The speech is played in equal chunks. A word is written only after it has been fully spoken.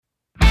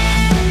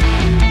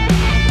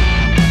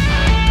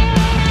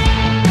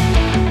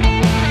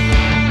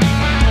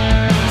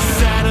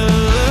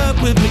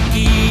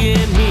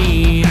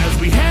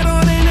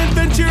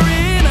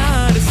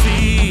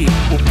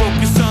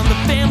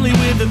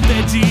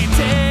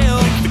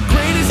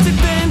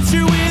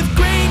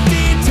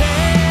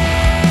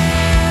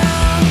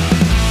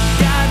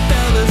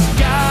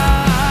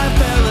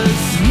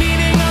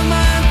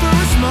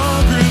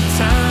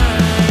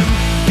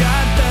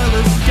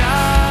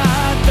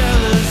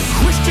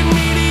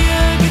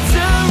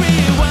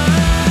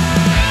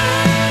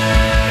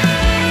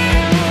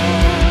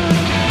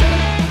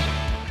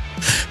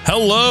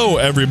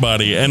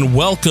everybody, and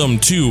welcome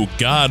to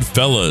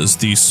Godfellas,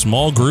 the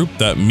small group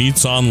that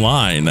meets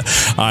online.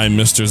 I'm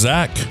Mr.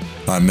 Zach.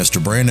 I'm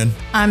Mr. Brandon.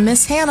 I'm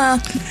Miss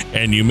Hannah.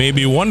 And you may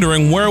be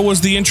wondering, where was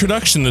the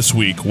introduction this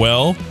week?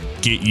 Well,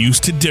 get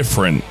used to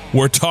different.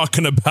 We're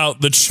talking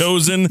about The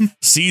Chosen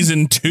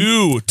Season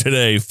 2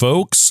 today,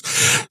 folks.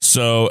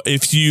 So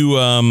if you,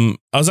 I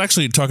was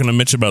actually talking to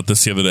Mitch about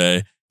this the other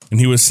day, and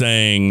he was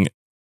saying,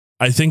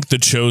 I think The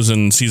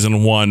Chosen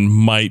Season 1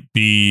 might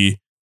be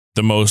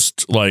the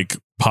most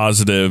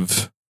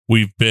positive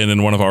we've been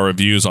in one of our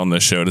reviews on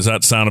this show. Does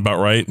that sound about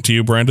right to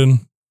you,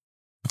 Brandon?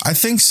 I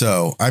think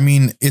so. I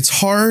mean, it's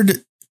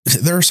hard.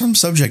 There are some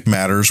subject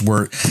matters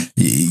where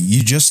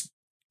you just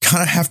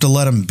kind of have to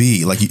let them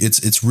be.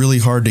 It's really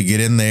hard to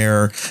get in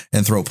there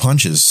and throw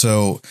punches.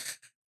 So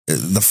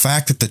the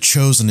fact that The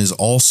Chosen is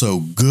also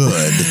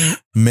good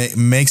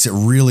makes it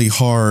really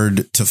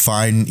hard to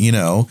find,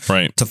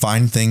 right, to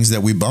find things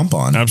that we bump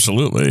on.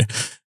 Absolutely.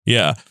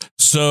 Yeah.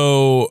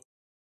 So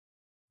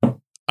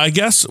I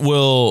guess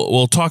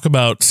we'll talk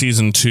about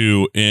season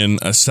 2 in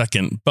a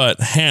second, but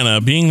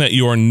Hannah, being that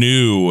you're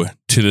new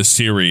to the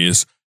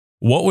series,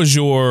 what was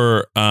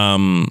your,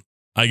 what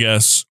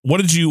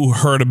did you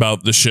heard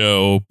about the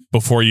show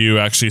before you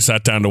actually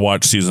sat down to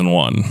watch season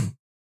 1?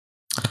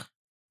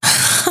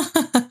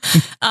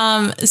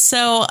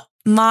 So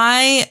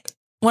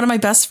one of my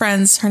best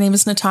friends, her name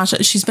is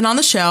Natasha. She's been on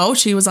the show.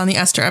 She was on the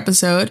Esther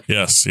episode.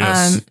 Yes.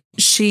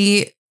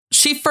 She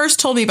first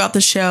told me about the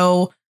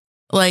show,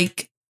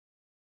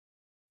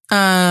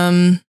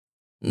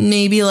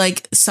 maybe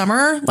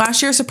summer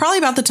last year. So probably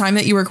about the time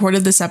that you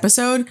recorded this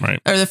episode,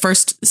 right, or the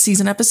first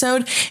season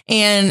episode.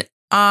 And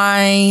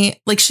she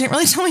didn't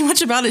really tell me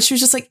much about it. She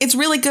was just like, it's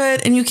really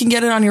good and you can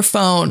get it on your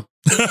phone.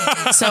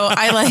 So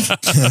I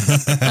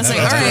was like,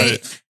 all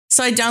right.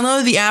 So I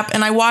downloaded the app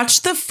and I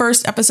watched the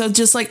first episode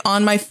just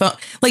on my phone,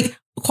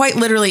 quite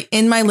literally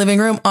in my living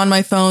room on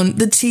my phone.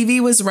 The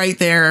TV was right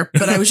there,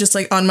 but I was just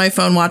on my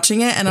phone watching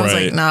it. And I was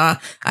like, nah,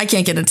 I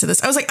can't get into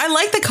this. I was like, I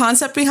like the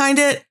concept behind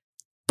it,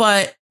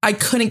 but I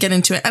couldn't get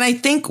into it. And I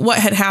think what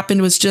had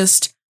happened was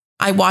just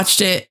I watched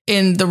it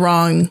in the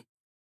wrong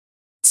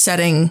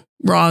setting,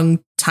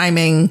 wrong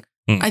timing.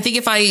 I think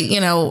if I,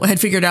 had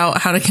figured out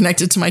how to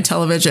connect it to my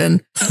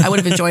television, I would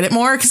have enjoyed it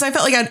more, because I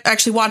felt like I'd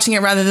actually watching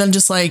it rather than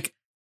just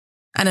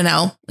I don't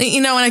know,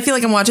 and I feel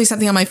like I'm watching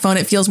something on my phone.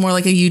 It feels more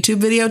like a YouTube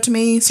video to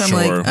me. So I'm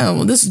like, oh,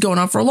 well, this is going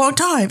on for a long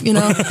time,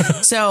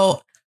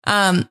 So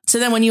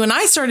then when you and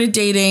I started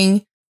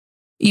dating,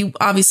 you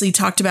obviously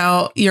talked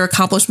about your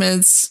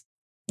accomplishments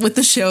with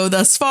the show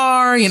thus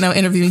far,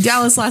 interviewing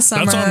Dallas last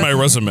summer. That's on my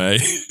resume.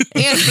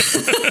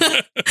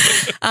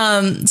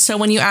 So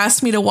when you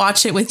asked me to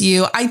watch it with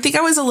you, I think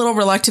I was a little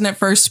reluctant at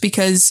first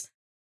because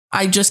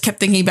I just kept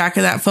thinking back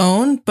of that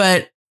phone.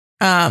 But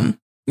no,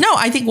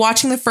 I think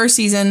watching the first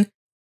season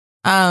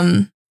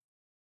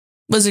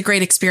was a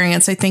great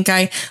experience. I think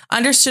I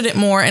understood it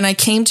more and I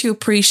came to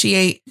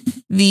appreciate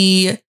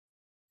the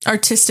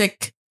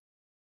artistic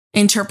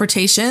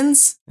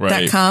interpretations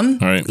that come,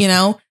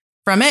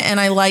 from it. And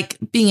I like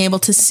being able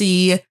to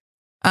see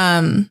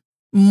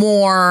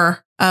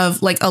more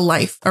of a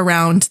life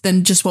around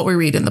than just what we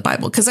read in the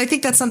Bible. Because I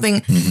think that's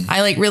something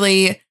I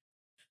really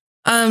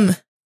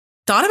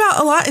thought about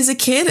a lot as a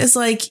kid, is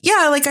I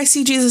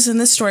see Jesus in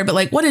this story,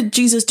 but what did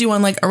Jesus do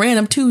on a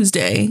random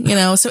Tuesday?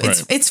 So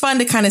it's fun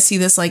to kind of see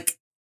this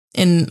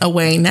in a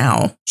way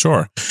now.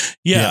 Sure.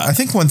 Yeah. I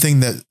think one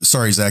thing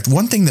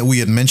that we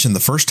had mentioned the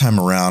first time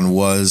around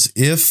was,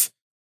 if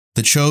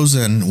The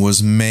Chosen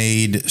was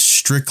made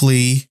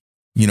strictly,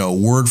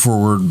 word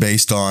for word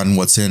based on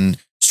what's in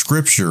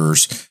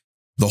scriptures,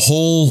 the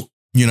whole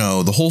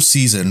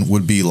season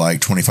would be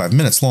 25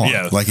 minutes long.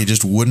 Yeah. It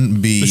just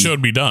wouldn't be. The show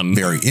would be done.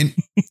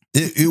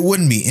 It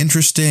wouldn't be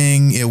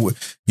interesting. It would,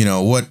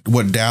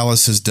 what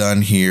Dallas has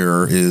done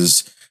here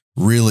is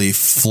really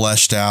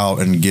fleshed out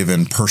and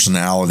given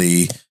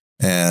personality,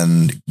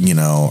 and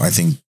I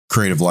think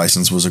creative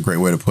license was a great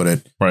way to put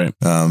it. Right.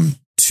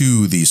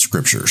 To these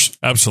scriptures.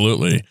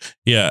 Absolutely.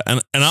 Yeah.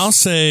 And I'll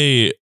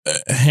say,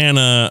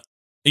 Hannah,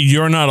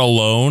 you're not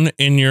alone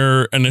in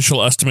your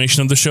initial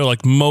estimation of the show.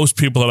 Most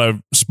people that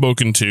I've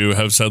spoken to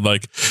have said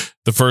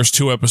the first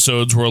 2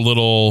 episodes were a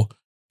little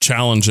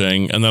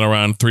challenging, and then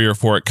around 3 or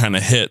 4 it kind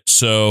of hit.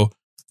 So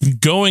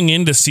going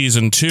into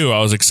season 2, I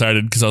was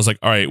excited because I was like,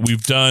 all right,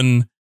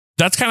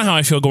 that's kind of how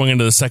I feel going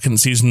into the second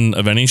season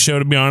of any show,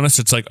 to be honest.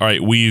 It's all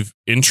right, we've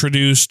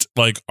introduced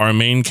our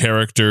main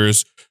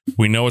characters.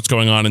 We know what's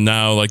going on, and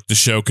now the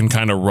show can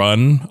kind of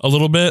run a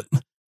little bit.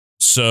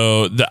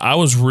 So I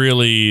was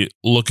really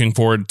looking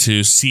forward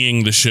to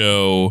seeing the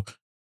show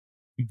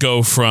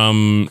go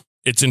from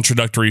its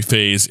introductory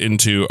phase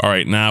into, all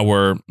right, now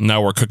we're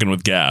cooking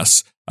with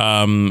gas.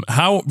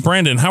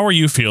 Brandon, how are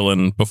you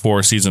feeling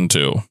before season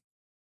 2?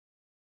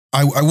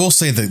 I will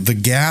say that the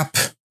gap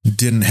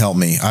didn't help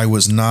me. I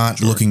was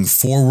not looking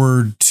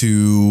forward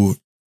to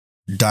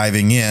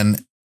diving in.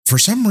 For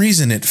some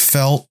reason, it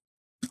felt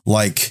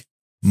like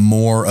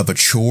more of a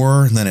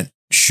chore than it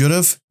should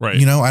have. Right.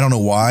 I don't know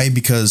why,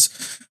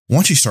 because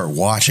once you start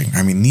watching,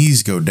 I mean,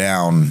 these go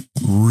down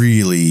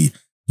really,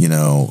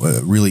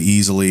 really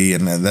easily.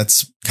 And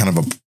that's kind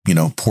of a,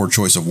 poor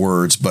choice of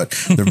words, but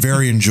they're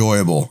very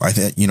enjoyable. I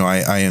think,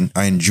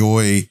 I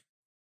enjoy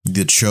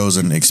the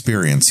Chosen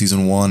experience,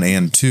 season 1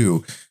 and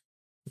 2.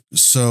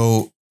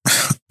 So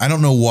I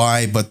don't know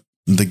why, but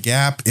the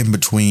gap in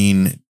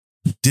between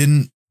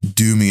didn't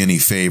do me any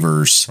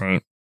favors,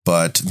 right.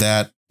 But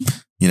that,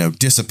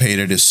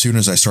 dissipated as soon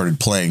as I started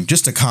playing.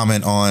 Just to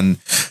comment on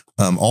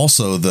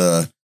also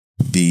the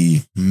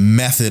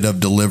method of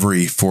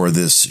delivery for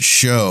this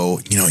show,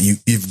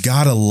 you've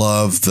got to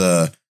love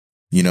the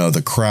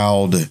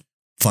crowd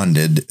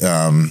funded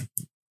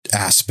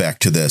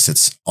aspect to this.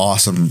 It's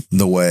awesome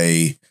the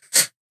way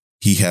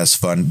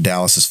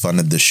Dallas has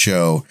funded this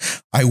show.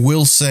 I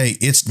will say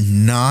it's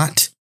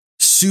not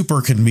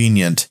super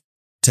convenient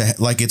to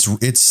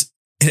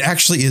it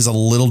actually is a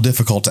little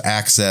difficult to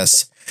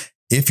access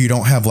if you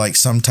don't have like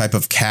some type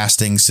of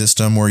casting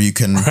system where you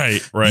can,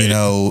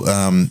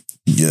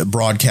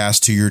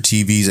 broadcast to your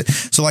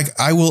TVs. So like,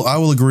 I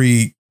will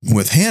agree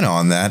with Hannah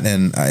on that.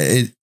 And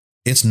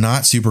it's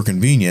not super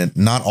convenient.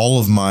 Not all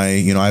of my,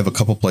 I have a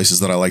couple places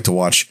that I like to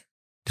watch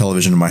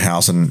television in my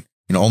house, and,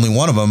 only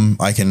one of them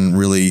I can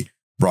really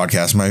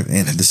broadcast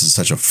and this is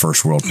such a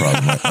first world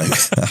problem.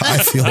 I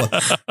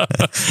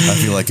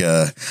feel like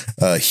a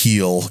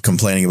heel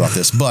complaining about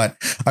this, but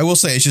I will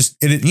say it's just,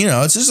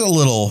 it's just a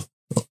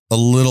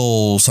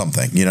little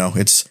something,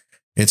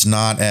 it's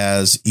not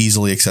as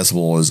easily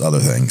accessible as other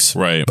things.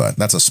 Right. But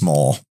that's a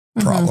small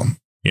problem.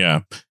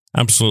 Yeah,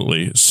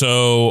 absolutely.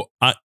 So,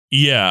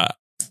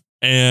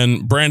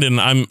 and Brandon,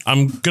 I'm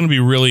going to be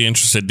really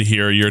interested to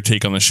hear your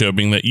take on the show,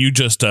 being that you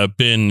just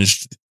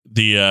binged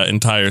the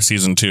entire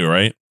season 2,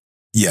 right?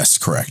 Yes,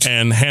 correct.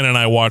 And Hannah and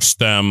I watched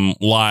them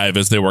live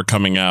as they were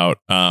coming out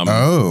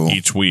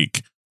each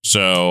week.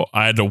 So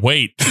I had to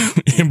wait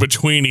in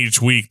between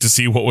each week to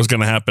see what was going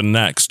to happen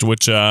next,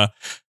 which I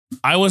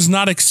was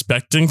not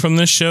expecting from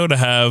this show to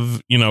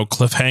have,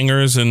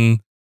 cliffhangers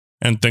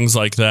and things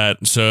like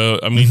that. So,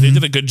 I mean, they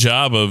did a good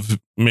job of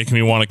making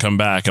me want to come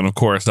back. And of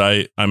course,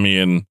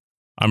 I'm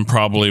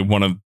probably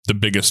one of the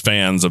biggest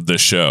fans of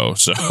this show.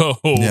 So,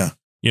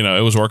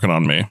 it was working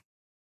on me.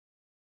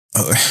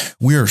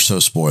 We are so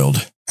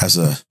spoiled as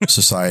a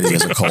society,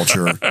 as a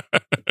culture.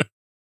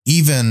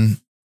 Even,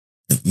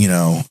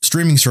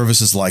 streaming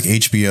services like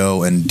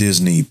HBO and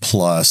Disney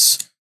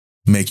Plus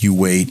make you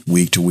wait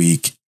week to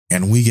week,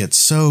 and we get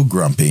so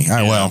grumpy.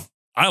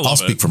 I'll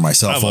speak for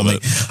myself only.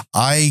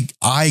 I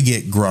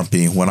get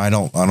grumpy when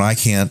I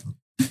can't,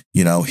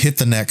 hit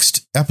the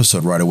next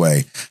episode right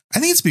away. I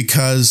think it's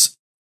because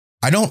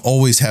I don't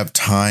always have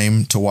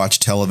time to watch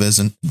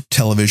television.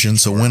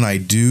 So when I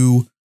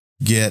do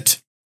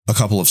get a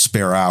couple of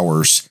spare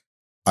hours,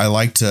 I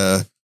like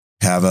to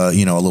have a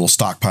little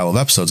stockpile of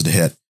episodes to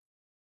hit.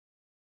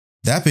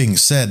 That being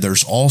said,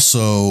 there's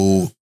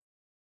also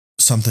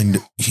something to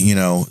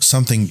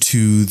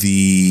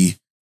the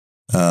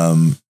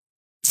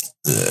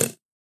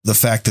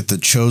fact that the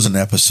Chosen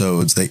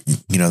episodes,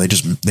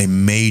 they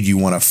made you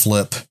want to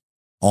flip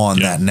on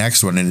that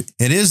next one. And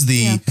it is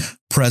the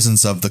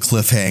presence of the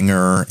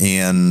cliffhanger.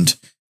 And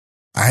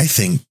I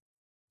think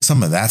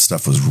some of that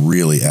stuff was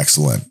really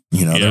excellent.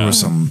 There was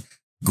some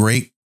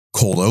great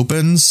cold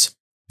opens.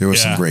 There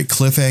was some great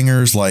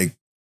cliffhangers, like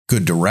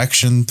good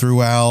direction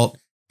throughout.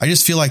 I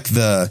just feel like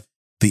the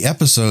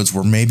episodes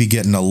were maybe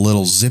getting a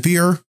little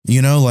zippier,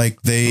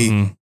 like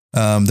they,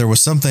 there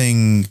was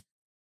something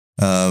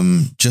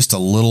just a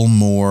little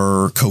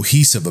more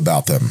cohesive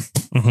about them.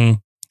 Mm-hmm.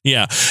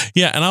 Yeah.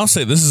 Yeah. And I'll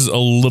say this is a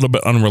little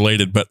bit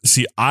unrelated, but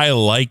see, I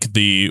like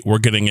we're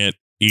getting it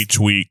each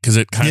week because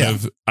it kind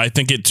of, I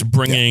think it's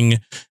bringing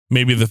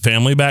maybe the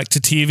family back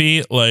to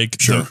TV. Like,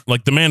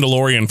 like The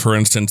Mandalorian, for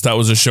instance, that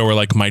was a show where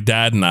like my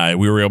dad and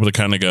we were able to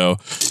kind of go,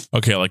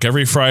 okay, like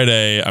every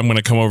Friday I'm going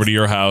to come over to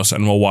your house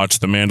and we'll watch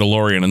The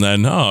Mandalorian. And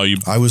then,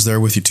 I was there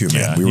with you too,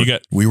 man.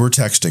 We were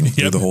texting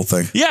through the whole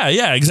thing.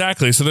 Yeah,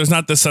 exactly. So there's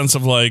not this sense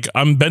of like,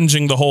 I'm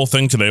binging the whole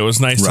thing today. It was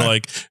nice to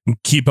like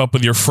keep up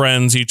with your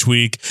friends each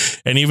week.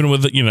 And even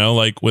with,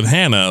 like with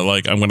Hannah,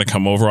 like I'm going to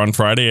come over on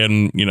Friday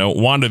and,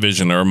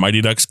 WandaVision or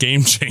Mighty Ducks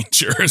Game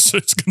Changers.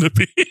 It's going to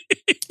be.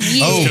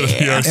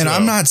 And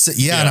I'm not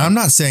and I'm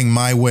not saying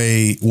my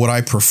way, what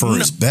I prefer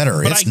is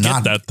better. But it's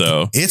not that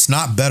though. It's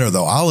not better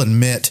though. I'll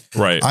admit,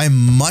 I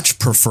much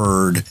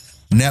preferred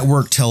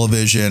network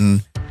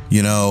television,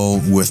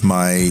 with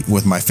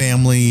my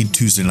family.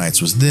 Tuesday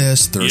nights was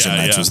this, Thursday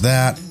nights was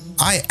that.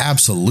 I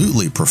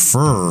absolutely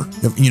prefer,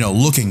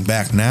 looking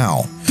back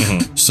now.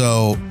 Mm-hmm.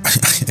 So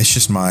it's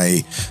just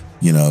my,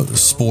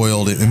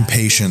 spoiled,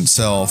 impatient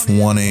self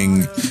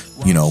wanting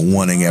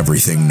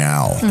everything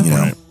now,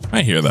 Right.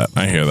 I hear that.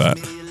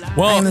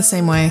 Well, I'm the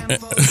same way.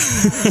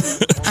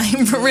 I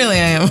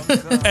am.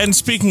 And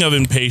speaking of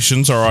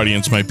impatience, our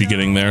audience might be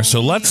getting there. So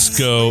let's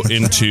go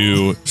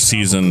into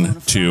season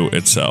 2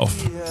 itself.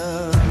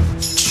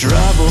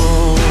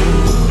 Trouble.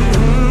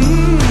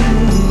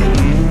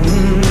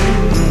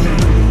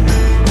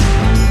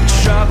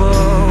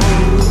 Trouble.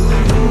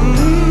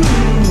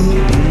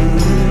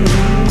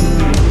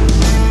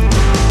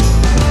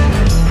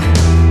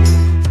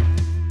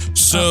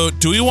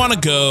 do we want to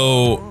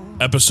go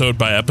episode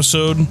by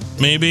episode?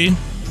 Maybe.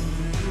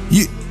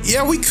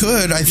 Yeah, we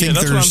could. I think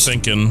that's what I'm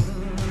thinking.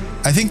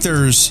 I think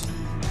there's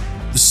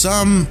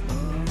some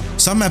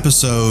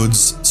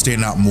episodes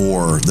stand out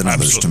more than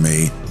others to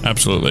me.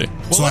 Absolutely.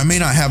 So I may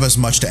not have as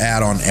much to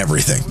add on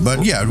everything,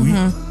 but yeah,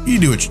 you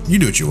do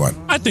what you want.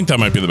 I think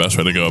that might be the best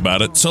way to go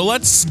about it. So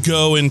let's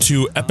go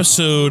into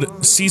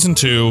season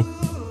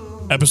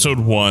 2, episode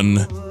 1,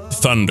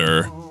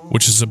 Thunder,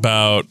 which is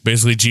about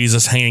basically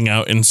Jesus hanging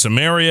out in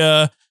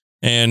Samaria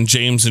and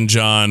James and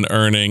John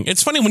earning.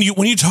 It's funny when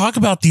you talk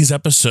about these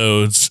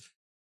episodes,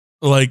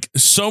 like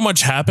so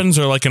much happens,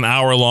 or like an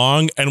hour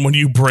long, and when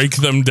you break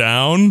them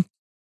down,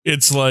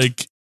 it's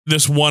like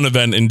this one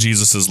event in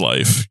Jesus's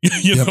life.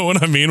 You know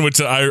what I mean?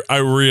 Which I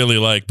really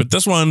like. But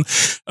this one,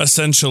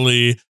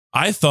 essentially,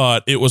 I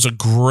thought it was a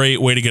great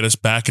way to get us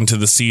back into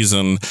the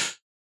season.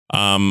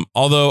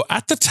 Although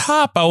at the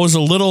top, I was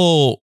a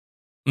little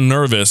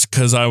nervous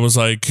because I was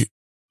like,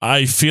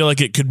 I feel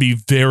like it could be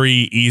very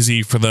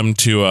easy for them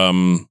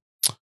to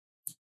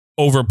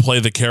overplay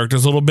the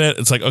characters a little bit.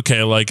 It's like,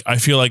 okay, like I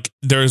feel like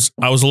I was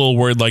a little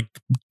worried, like,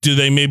 do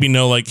they maybe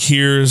know, like,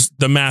 here's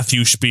the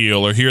Matthew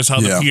spiel, or here's how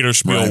the Peter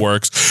spiel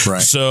works.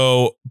 Right.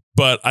 So,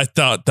 but I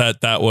thought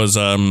that was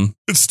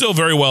it's still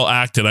very well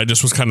acted. I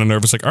just was kind of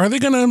nervous, like, are they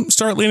gonna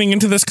start leaning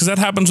into this? Because that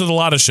happens with a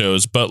lot of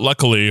shows, but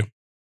luckily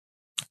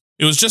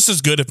it was just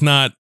as good, if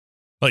not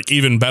like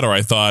even better.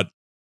 I thought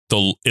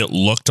it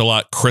looked a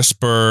lot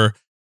crisper.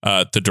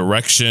 The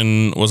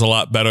direction was a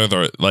lot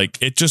better.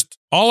 Like, it just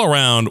all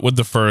around with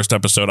the first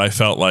episode, I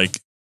felt like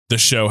the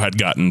show had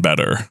gotten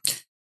better.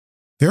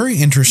 Very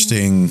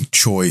interesting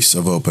choice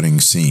of opening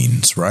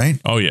scenes, right?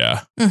 Oh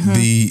yeah. Mm-hmm.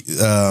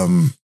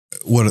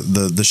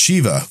 The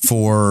Shiva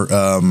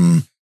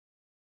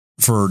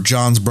for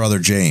John's brother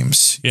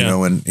James, you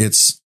know, and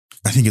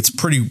I think it's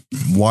pretty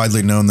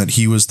widely known that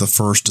he was the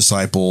first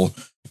disciple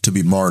to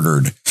be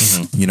martyred,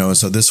 you know,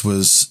 so this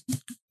was,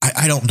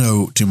 I don't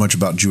know too much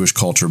about Jewish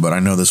culture, but I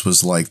know this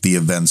was like the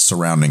events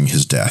surrounding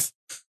his death.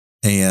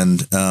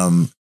 And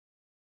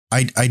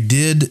I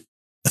did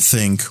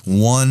think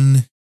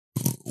one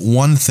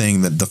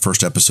thing that the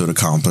first episode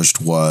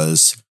accomplished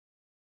was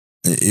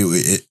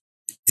it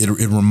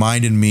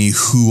reminded me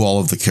who all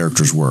of the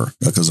characters were,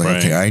 because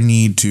like, okay, I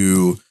need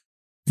to,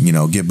 you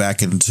know, get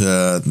back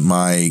into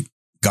my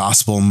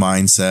gospel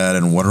mindset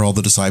and what are all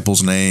the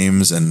disciples'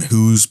 names and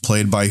who's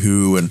played by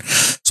who. And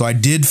so I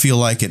did feel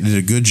like it did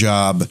a good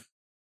job,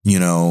 you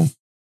know,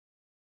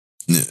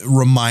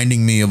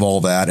 reminding me of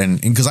all that. And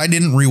because I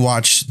didn't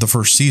rewatch the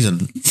first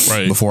season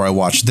before I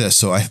watched this.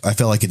 So I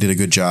felt like it did a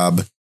good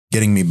job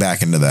getting me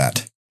back into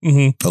that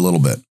a little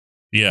bit.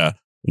 Yeah.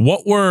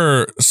 What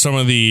were some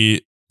of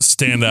the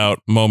standout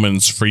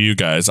moments for you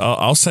guys?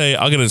 I'll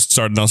get it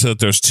started. And I'll say that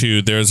there's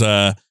two. There's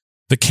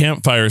the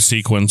campfire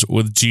sequence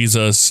with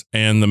Jesus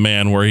and the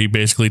man, where he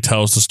basically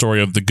tells the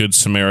story of the Good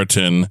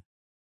Samaritan,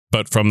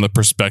 but from the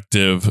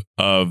perspective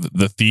of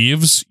the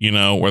thieves, you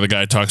know, where the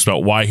guy talks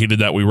about why he did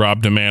that. We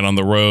robbed a man on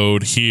the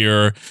road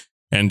here.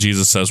 And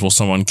Jesus says, well,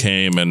 someone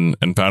came and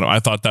found him.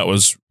 I thought that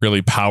was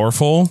really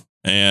powerful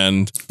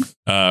and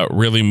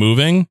really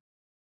moving.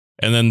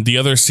 And then the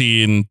other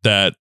scene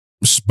that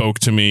spoke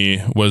to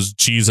me was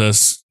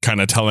Jesus kind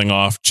of telling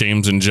off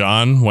James and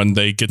John when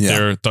they get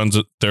their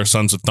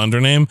Sons of Thunder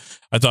name.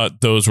 I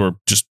thought those were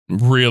just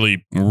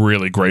really,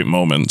 really great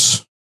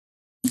moments.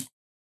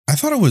 I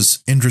thought it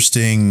was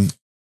interesting,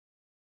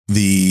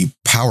 the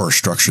power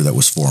structure that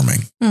was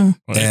forming.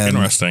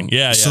 Interesting.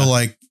 Yeah. So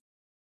like,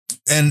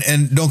 and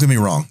don't get me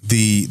wrong,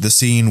 the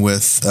scene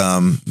with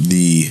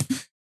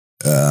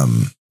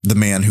the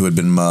man who had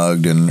been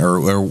mugged done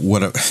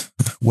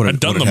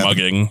the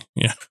mugging.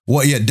 Yeah.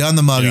 Well, yeah, done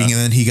the mugging, and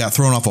then he got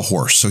thrown off a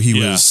horse. So he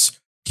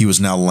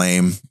was now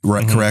lame,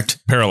 right? Correct.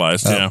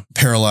 Paralyzed.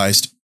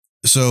 Paralyzed.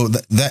 So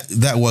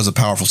that was a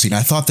powerful scene.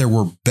 I thought there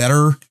were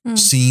better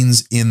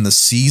scenes in the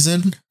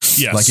season.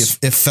 Yes. Like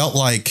it felt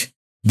like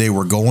they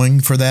were going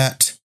for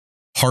that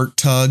heart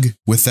tug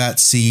with that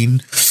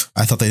scene.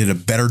 I thought they did a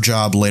better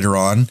job later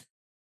on.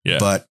 Yeah.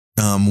 But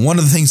one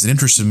of the things that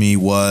interested me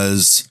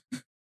was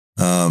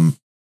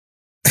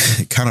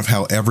kind of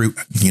how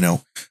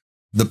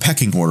the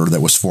pecking order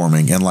that was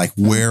forming, and like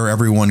where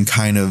everyone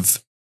kind of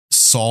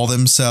saw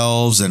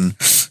themselves. And,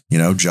 you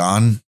know,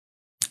 John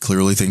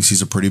clearly thinks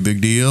he's a pretty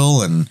big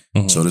deal. And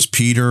so does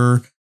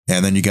Peter.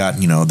 And then you got,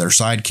 you know, their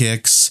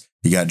sidekicks,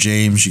 you got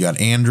James, you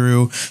got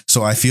Andrew.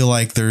 So I feel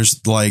like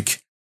there's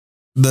like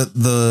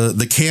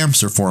the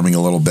camps are forming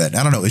a little bit.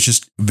 I don't know. It's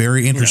just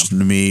very interesting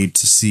to me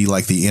to see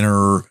like the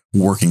inner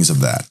workings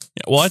of that.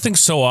 Yeah, well, I think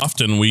so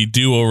often we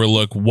do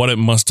overlook what it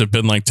must have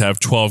been like to have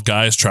 12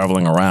 guys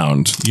traveling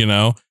around, you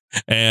know,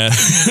 and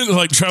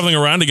like traveling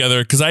around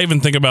together. Cause I even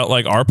think about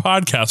like our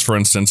podcast, for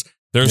instance,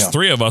 there's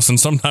 3 of us. And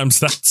sometimes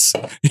that's,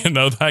 you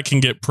know, that can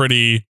get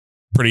pretty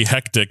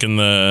hectic in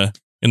the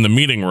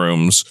meeting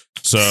rooms.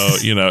 So,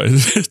 you know,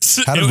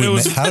 how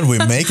did we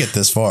make it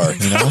this far?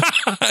 You know,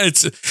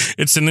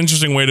 it's an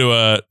interesting way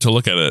to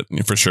look at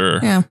it for sure.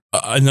 Yeah.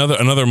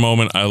 Another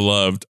moment I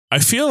loved. I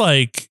feel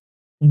like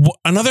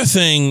another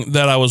thing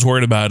that I was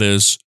worried about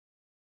is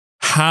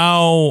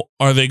how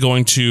are they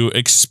going to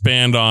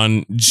expand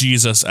on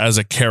Jesus as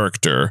a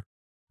character,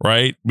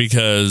 right?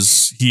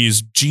 Because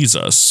he's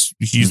Jesus.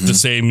 He's the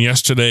same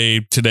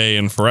yesterday, today,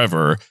 and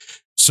forever.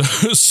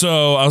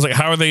 So I was like,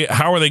 how are they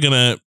going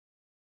to,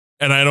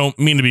 and I don't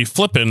mean to be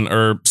flippant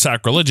or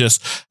sacrilegious,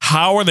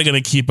 how are they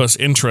going to keep us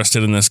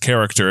interested in this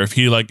character if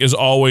he like is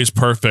always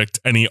perfect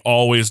and he's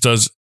always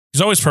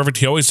perfect.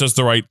 He always does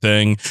the right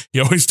thing. He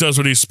always does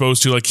what he's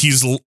supposed to. Like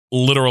he's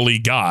literally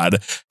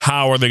God.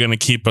 How are they going to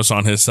keep us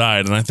on his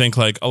side? And I think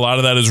like a lot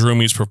of that is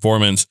Rumi's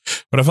performance,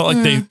 but I felt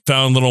like they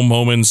found little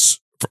moments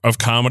of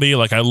comedy.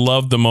 Like I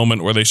love the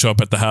moment where they show up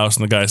at the house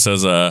and the guy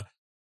says,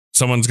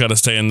 someone's got to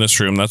stay in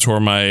this room. That's where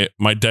my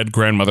dead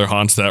grandmother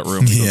haunts that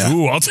room. He goes,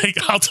 ooh, I'll take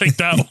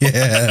that one.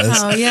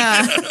 Yes. Oh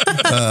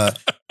yeah.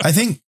 I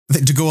think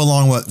that to go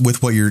along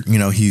with what you're,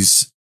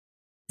 he's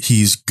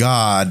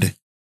God.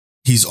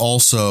 He's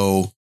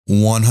also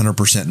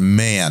 100%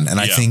 man. And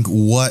I think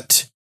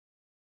what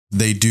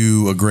they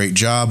do a great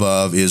job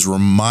of is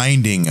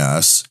reminding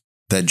us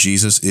that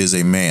Jesus is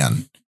a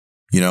man.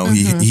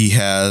 He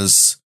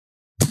has,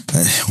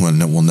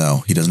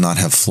 no, he does not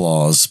have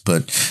flaws,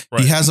 but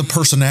he has a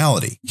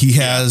personality. He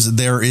has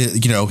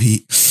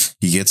he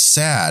gets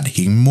sad,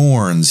 he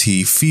mourns,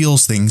 he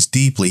feels things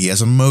deeply. He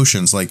has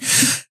emotions. Like,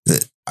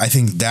 I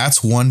think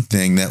that's one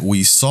thing that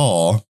we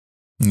saw,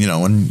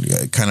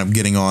 and kind of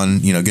getting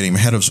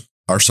ahead of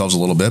ourselves a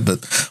little bit,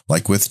 but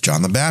like with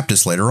John the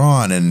Baptist later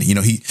on, and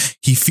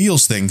he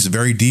feels things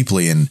very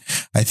deeply, and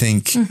I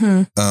think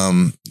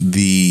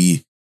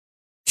the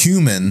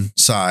human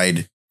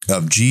side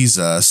of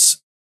Jesus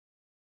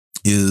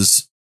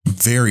is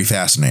very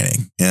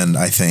fascinating, and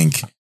I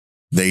think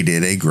they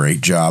did a great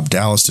job.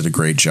 Dallas did a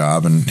great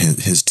job, and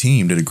his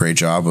team did a great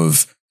job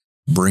of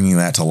bringing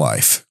that to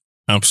life.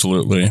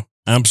 Absolutely,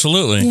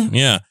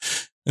 yeah.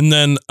 And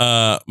then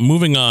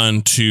moving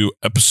on to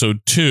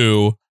episode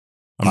 2,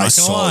 I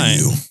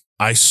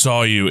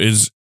saw you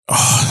is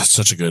that's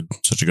such a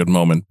good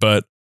moment.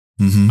 But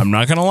I'm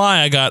not gonna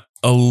lie, I got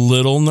a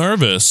little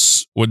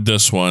nervous with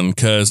this one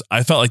because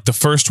I felt like the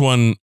first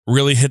one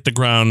really hit the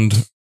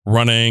ground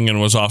running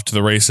and was off to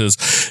the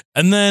races,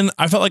 and then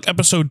I felt like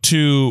episode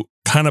 2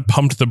 kind of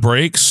pumped the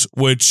brakes,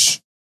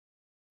 which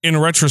in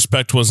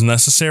retrospect was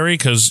necessary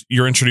because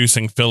you're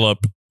introducing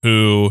Philip,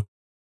 who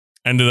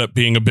ended up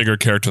being a bigger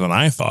character than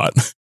I thought.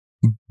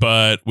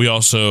 But we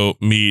also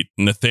meet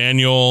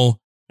Nathaniel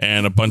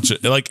and a bunch of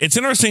it's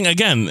interesting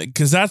again,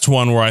 because that's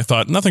one where I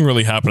thought nothing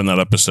really happened in that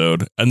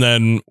episode. And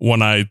then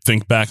when I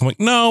think back, I'm like,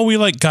 no, we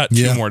got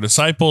 2 more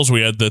disciples.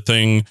 We had the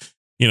thing,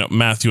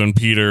 Matthew and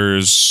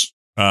Peter's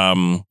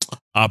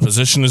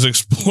opposition is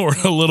explored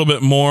a little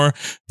bit more.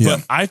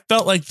 But I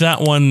felt like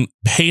that one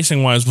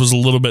pacing wise was a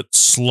little bit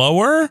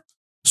slower.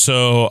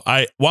 So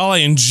while I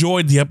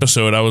enjoyed the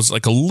episode, I was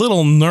like a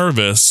little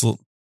nervous.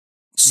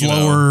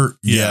 Slower,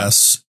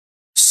 yes.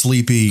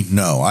 Sleepy,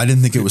 no. I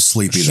didn't think it was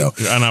sleepy though.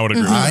 And I would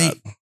agree with that.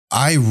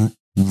 I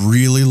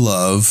really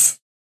loved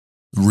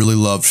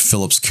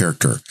Philip's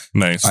character.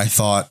 Nice. I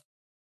thought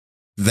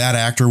that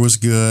actor was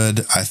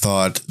good. I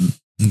thought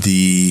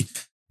the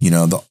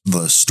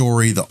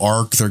story, the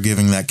arc they're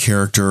giving that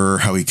character,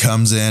 how he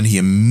comes in, he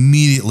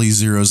immediately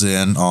zeroes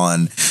in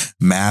on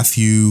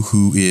Matthew,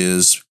 who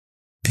is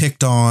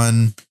picked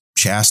on,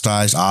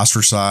 chastised,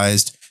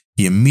 ostracized.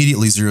 He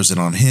immediately zeroes in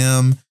on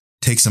him,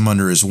 takes him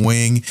under his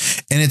wing.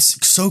 And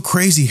it's so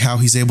crazy how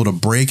he's able to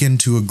break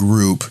into a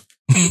group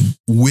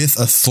with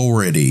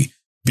authority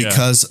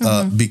because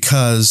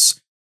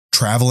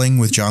traveling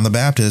with John the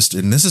Baptist,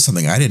 and this is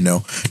something I didn't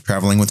know,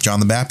 traveling with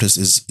John the Baptist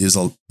is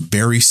a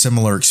very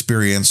similar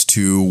experience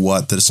to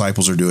what the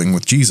disciples are doing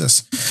with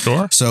Jesus.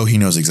 Sure. So he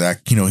knows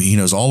he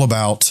knows all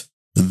about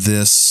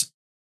this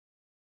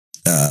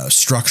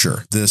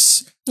structure,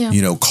 this,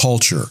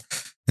 culture.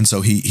 And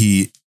so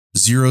he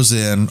zeroes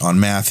in on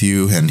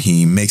Matthew and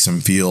he makes him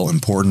feel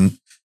important.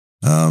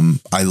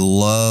 I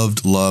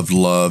loved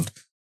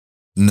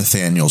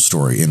Nathaniel's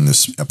story in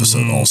this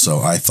episode. Also,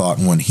 I thought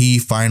when he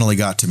finally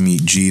got to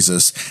meet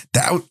Jesus,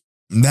 that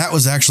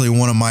was actually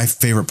one of my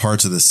favorite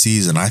parts of the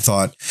season. I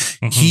thought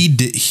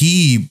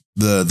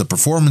the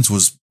performance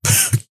was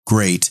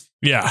great.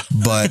 Yeah.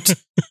 But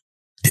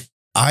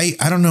I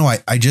don't know.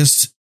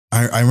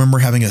 I remember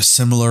having a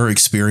similar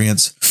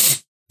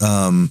experience,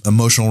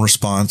 emotional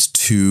response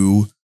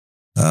to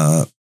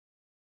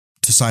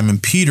Simon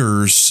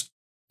Peter's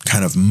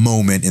kind of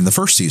moment in the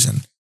first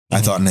season. I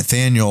thought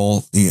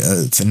Nathaniel's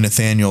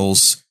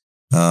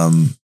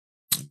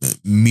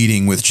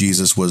meeting with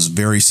Jesus was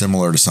very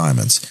similar to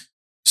Simon's.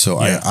 So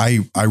I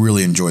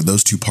really enjoyed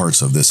those 2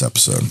 parts of this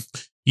episode.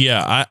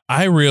 Yeah,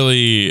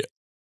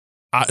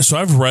 so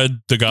I've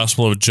read the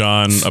Gospel of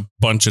John a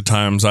bunch of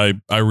times. I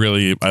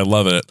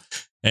love it.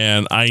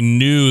 And I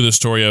knew the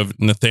story of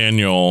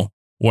Nathaniel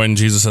when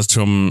Jesus says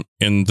to him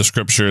in the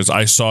scriptures,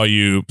 I saw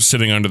you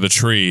sitting under the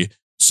tree.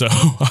 So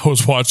I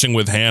was watching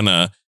with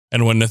Hannah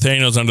And when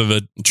Nathaniel's under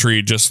the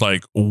tree, just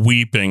like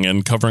weeping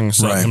and covering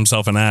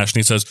himself in ash, and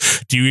he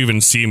says, "Do you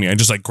even see me?" I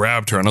just like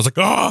grabbed her and I was like,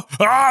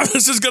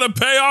 this is going to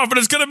pay off and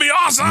it's going to be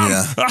awesome.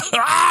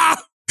 Yeah.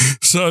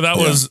 So that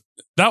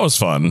was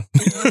fun.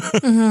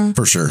 Mm-hmm.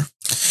 For sure.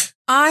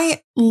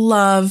 I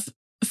love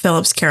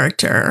Philip's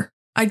character.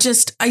 I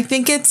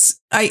think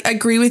I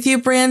agree with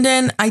you,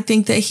 Brandon. I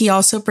think that he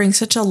also brings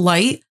such a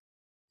light,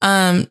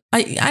 I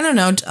don't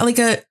know, like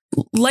a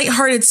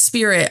lighthearted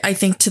spirit, I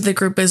think, to the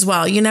group as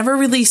well. You never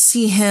really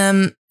see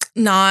him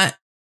not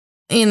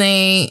in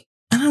a,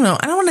 I don't know,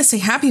 I don't want to say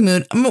happy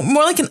mood,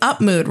 more like an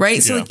up mood,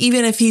 right? So like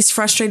even if he's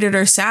frustrated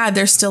or sad,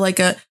 there's still like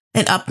an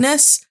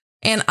upness.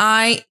 And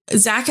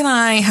Zach and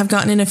I have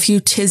gotten in a few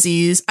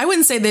tizzies. I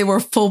wouldn't say they were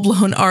full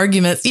blown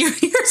arguments.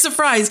 You're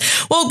surprised.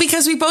 Well,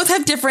 because we both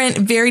have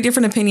very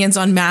different opinions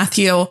on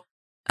Matthew,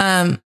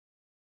 on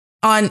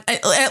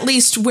at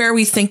least where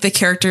we think the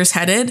character is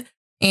headed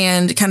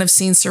and kind of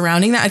scenes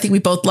surrounding that. I think we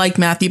both like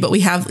Matthew, but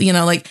we have,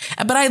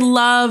 but I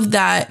love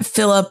that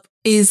Philip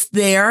is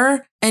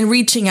there and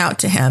reaching out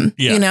to him.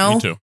 Yeah, me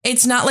too.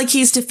 It's not like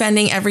he's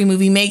defending every move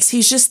he makes.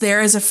 He's just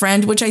there as a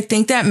friend, which I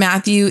think that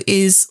Matthew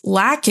is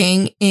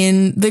lacking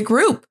in the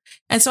group.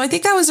 And so I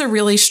think that was a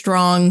really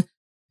strong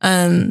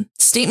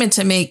statement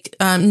to make,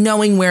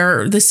 knowing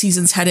where the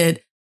season's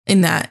headed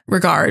in that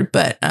regard.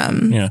 But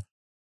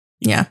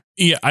yeah,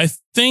 I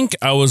think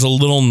I was a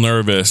little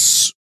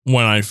nervous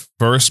when I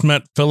first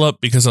met Philip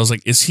because I was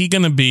like, is he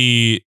going to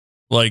be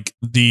like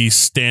the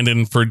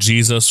stand-in for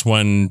Jesus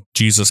when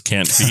Jesus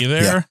can't be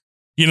there?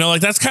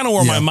 Like that's kind of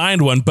where my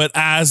mind went. But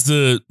as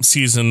the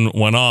season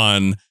went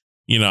on,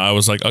 I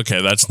was like,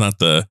 okay, that's not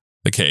the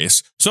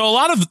case. So a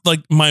lot of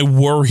like my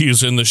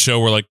worries in the show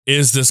were like,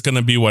 is this going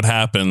to be what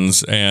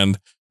happens? And,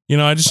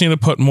 I just need to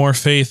put more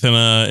faith in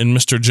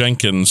Mr.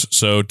 Jenkins.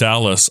 So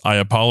Dallas, I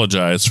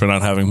apologize for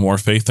not having more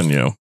faith in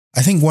you.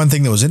 I think one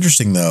thing that was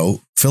interesting,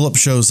 though, Philip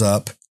shows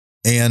up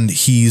and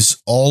he's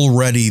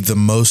already the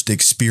most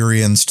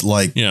experienced,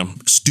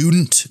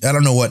 student. I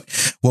don't know what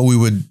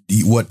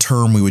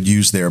term we would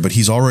use there, but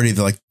he's already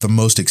the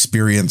most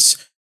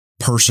experienced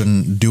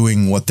person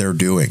doing what they're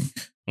doing.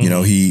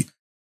 Mm-hmm.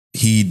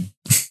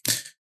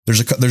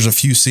 There's a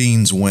few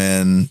scenes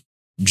when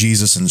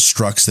Jesus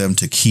instructs them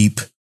to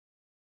keep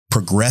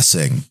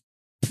progressing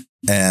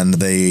and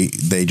they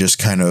just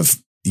kind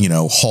of,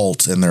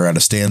 halt and they're at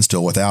a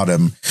standstill without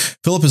him.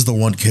 Philip is the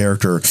one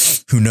character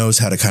who knows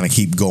how to kind of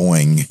keep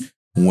going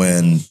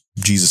when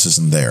Jesus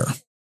isn't there.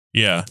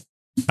 Yeah,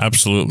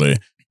 absolutely.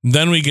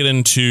 Then we get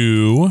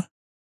into,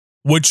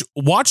 which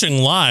watching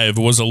live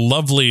was a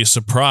lovely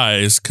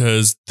surprise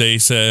because they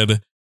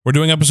said, we're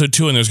doing episode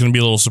 2 and there's going to be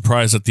a little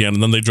surprise at the end.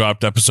 And then they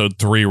dropped episode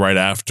 3 right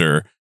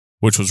after,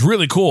 which was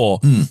really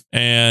cool.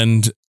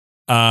 And,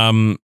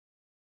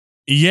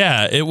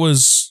 it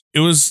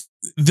was,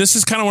 this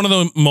is kind of one of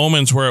the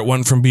moments where it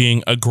went from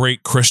being a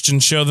great Christian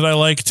show that I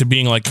like to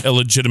being like a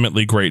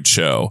legitimately great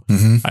show.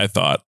 Mm-hmm. I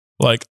thought,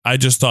 I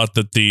just thought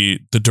that the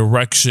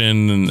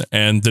direction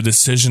and the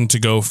decision to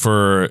go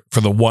for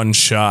the one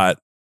shot,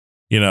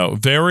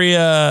 very,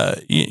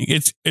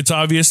 it's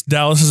obvious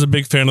Dallas is a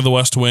big fan of The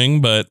West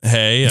Wing, but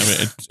hey, I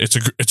mean, it's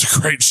a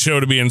great show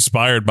to be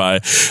inspired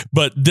by.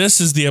 But this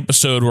is the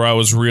episode where I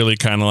was really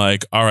kind of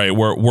like, all right,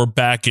 we're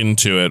back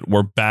into it.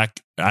 We're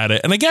back at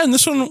it. And again,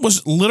 this one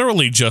was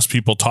literally just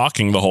people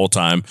talking the whole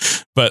time,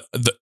 but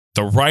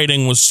the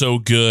writing was so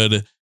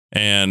good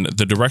and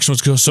the direction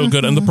was so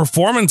good. And the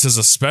performances,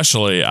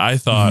 especially, I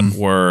thought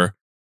were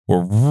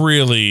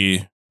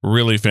really,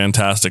 really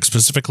fantastic.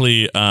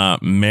 Specifically,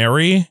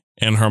 Mary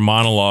and her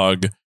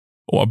monologue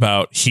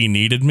about he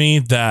needed me.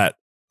 That,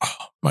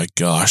 oh my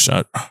gosh,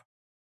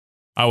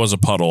 I was a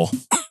puddle.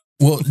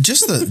 Well,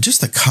 just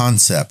the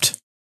concept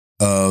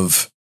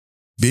of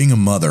being a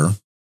mother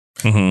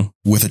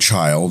with a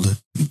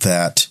child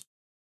that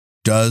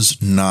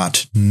does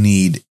not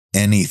need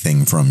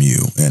anything from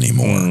you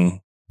anymore.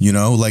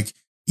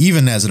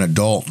 Even as an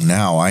adult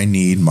now, I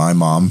need my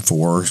mom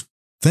for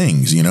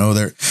things,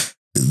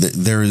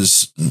 there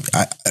is,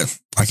 I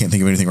can't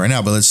think of anything right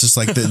now, but it's just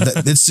like,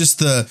 it's just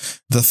the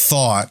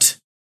thought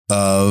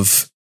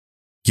of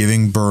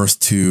giving birth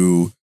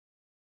to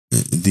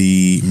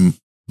the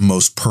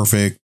most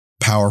perfect,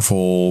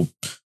 powerful,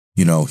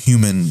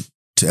 human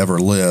to ever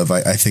live.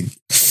 I think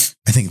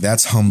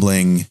that's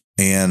humbling.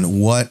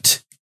 And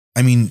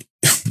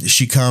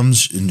she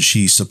comes and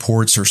she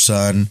supports her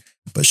son,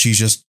 but she's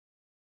just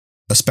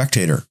a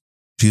spectator.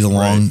 She's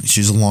along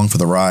for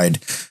the ride.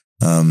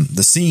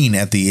 The scene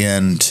at the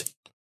end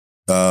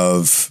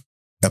of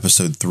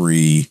episode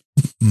 3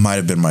 might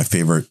have been my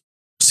favorite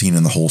scene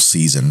in the whole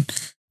season.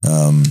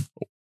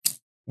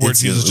 Where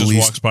Jesus just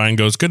walks by and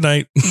goes, "Good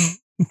night."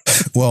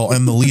 Well,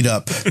 and the lead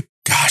up,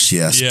 gosh,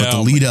 yes. Yeah, but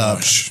the lead up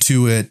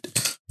to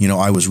it,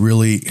 I was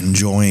really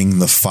enjoying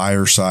the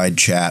fireside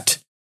chat.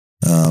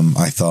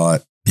 I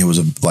thought it was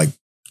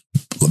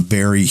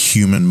very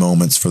human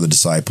moments for the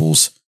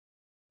disciples.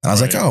 And I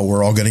was like, oh,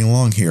 we're all getting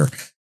along here.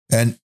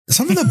 And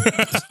some of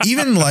the,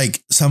 even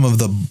some of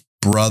the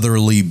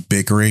brotherly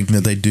bickering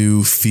that they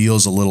do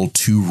feels a little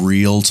too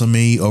real to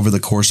me over the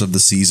course of the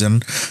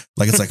season.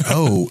 Like, it's like,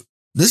 oh,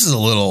 this is a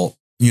little,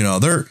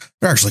 they're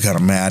actually kind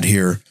of mad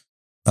here.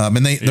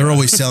 And they're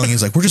always selling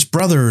it's like, we're just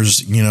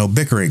brothers,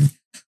 bickering.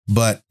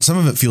 But some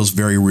of it feels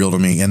very real to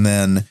me. And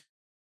then,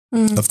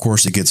 of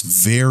course, it gets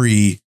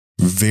very,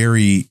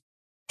 very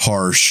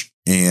harsh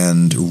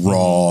and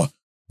raw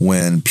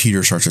when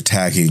Peter starts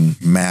attacking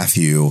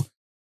Matthew,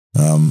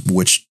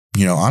 which,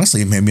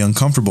 honestly, it made me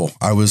uncomfortable.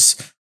 I was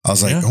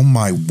like, oh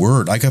my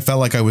word. Like, I felt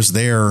like I was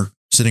there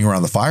sitting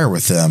around the fire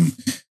with them.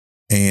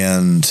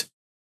 And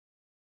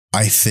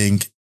I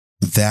think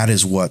that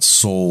is what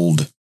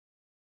sold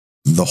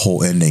the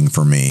whole ending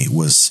for me,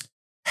 was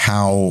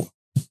how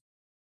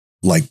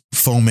like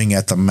foaming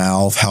at the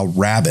mouth, how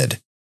rabid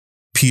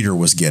Peter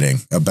was getting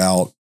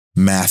about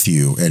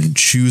Matthew and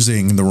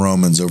choosing the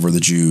Romans over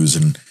the Jews.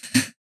 And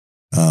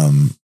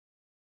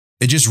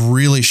it just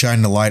really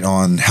shined a light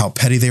on how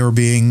petty they were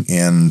being,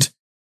 and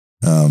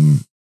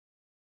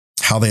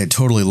how they had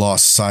totally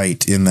lost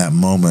sight in that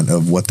moment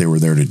of what they were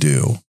there to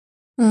do.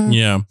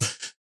 Yeah.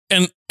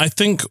 And I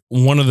think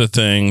one of the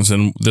things,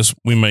 and this,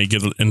 we may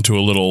get into a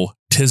little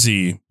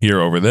tizzy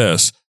here over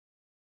this.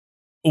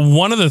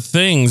 One of the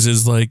things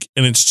is like,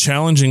 and it's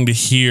challenging to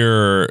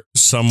hear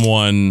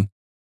someone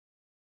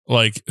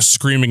like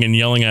screaming and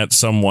yelling at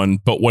someone,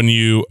 but when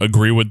you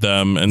agree with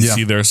them and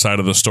see their side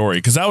of the story,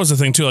 because that was the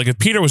thing too. Like, if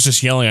Peter was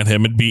just yelling at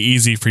him, it'd be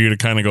easy for you to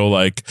kind of go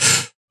like,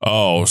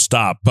 oh,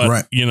 stop.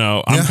 But,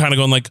 I'm kind of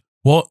going like,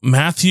 well,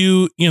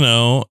 Matthew,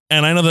 and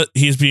I know that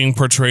he's being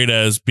portrayed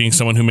as being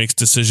someone who makes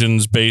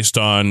decisions based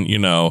on,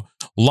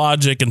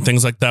 logic and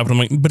things like that. But I'm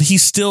like, but he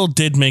still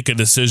did make a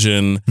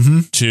decision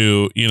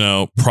to,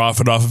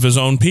 profit off of his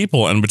own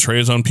people and betray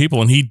his own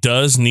people. And he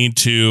does need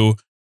to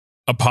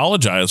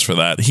apologize for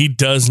that. He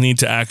does need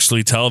to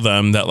actually tell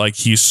them that, like,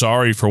 he's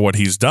sorry for what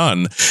he's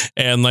done.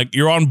 And like,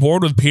 you're on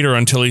board with Peter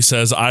until he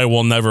says, I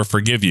will never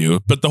forgive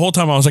you. But the whole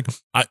time I was like,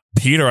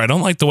 Peter, I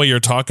don't like the way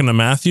you're talking to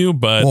Matthew,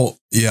 but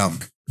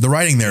the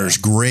writing there is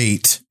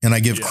great. And I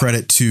give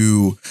credit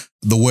to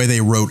the way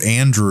they wrote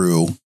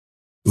Andrew,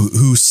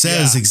 who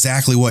says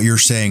exactly what you're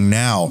saying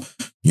now.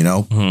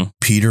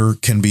 Peter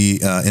can be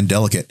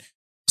indelicate.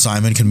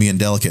 Simon can be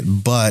indelicate,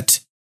 but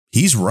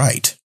he's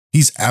right.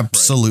 He's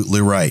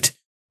absolutely right.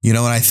 And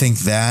I think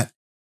that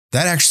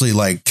actually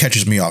like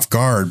catches me off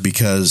guard,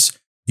 because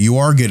you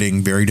are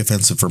getting very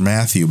defensive for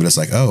Matthew, but it's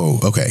like, oh,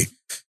 okay.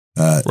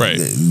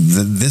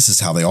 This is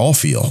how they all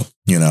feel,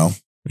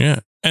 Yeah.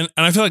 And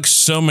I feel like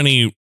so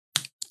many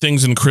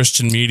things in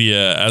Christian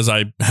media, as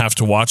I have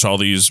to watch all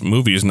these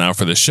movies now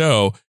for the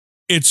show,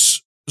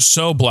 it's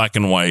so black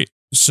and white.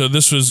 So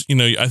this was,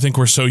 I think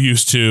we're so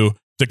used to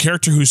the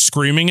character who's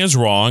screaming is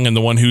wrong, and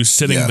the one who's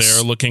sitting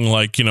there looking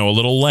like, a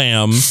little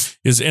lamb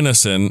is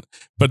innocent.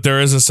 But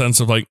there is a sense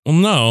of like, well,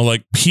 no,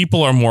 like,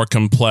 people are more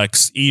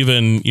complex,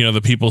 even,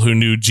 the people who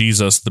knew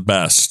Jesus the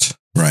best.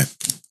 Right.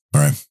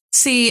 All right.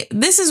 See,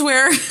 this is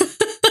where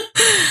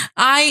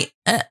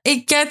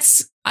it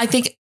gets, I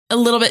think, a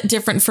little bit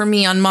different for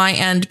me on my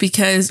end,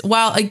 because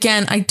while,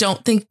 again, I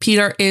don't think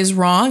Peter is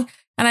wrong,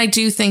 and I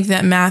do think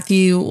that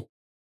Matthew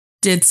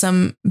did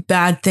some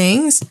bad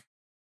things,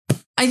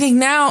 I think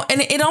now,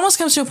 and it almost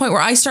comes to a point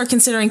where I start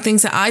considering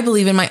things that I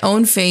believe in my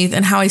own faith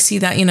and how I see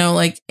that,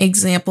 like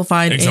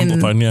exemplified, a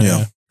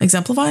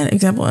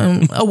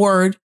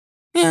word.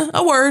 Yeah,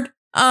 a word.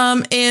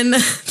 In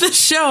the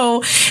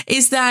show,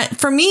 is that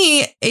for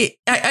me,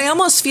 I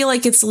almost feel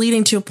like it's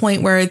leading to a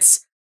point where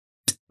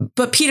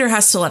but Peter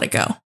has to let it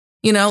go.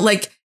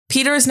 Like,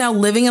 Peter is now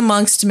living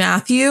amongst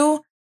Matthew,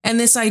 and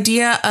this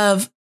idea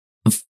of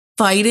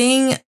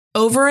fighting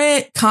over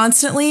it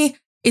constantly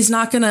is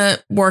not going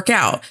to work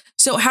out.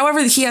 So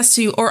however he has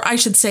to, or I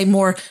should say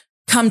more,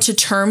 come to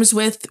terms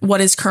with what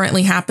is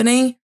currently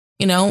happening.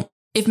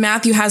 If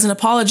Matthew hasn't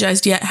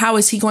apologized yet, how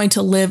is he going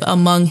to live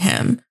among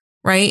him?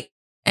 Right.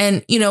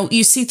 And,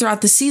 you see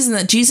throughout the season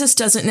that Jesus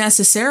doesn't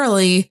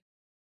necessarily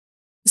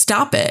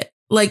stop it.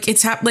 Like,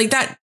 it's like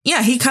that.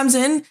 Yeah. He comes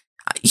in,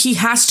 he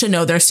has to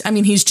know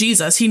he's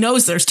Jesus. He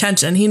knows there's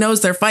tension. He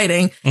knows they're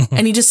fighting,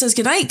 and he just says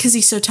goodnight because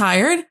he's so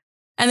tired.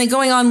 And then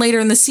going on later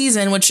in the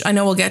season, which I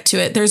know we'll get to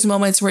it, there's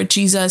moments where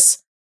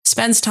Jesus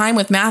spends time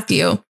with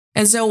Matthew.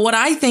 And so what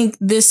I think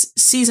this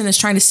season is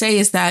trying to say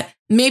is that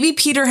maybe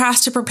Peter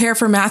has to prepare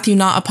for Matthew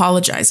not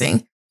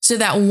apologizing, so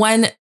that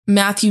when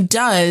Matthew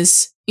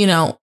does,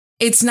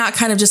 it's not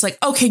kind of just like,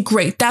 okay,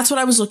 great, that's what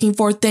I was looking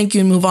for, thank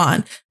you, and move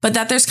on. But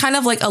that there's kind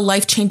of like a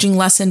life-changing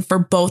lesson for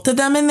both of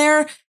them in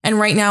there. And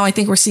right now, I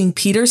think we're seeing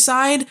Peter's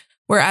side,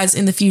 whereas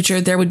in the future,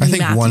 there would be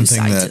Matthew's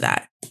side to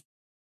that.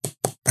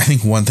 I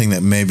think one thing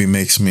that maybe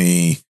makes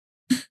me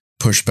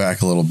push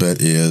back a little bit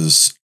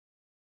is,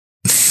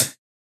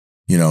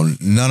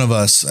 none of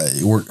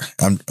us,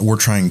 we're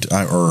trying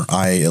to, or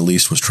I at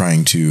least was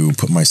trying to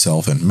put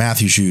myself in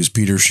Matthew's shoes,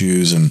 Peter's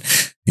shoes. And,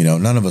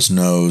 none of us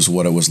knows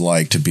what it was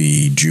like to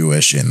be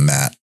Jewish in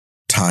that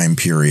time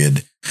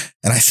period.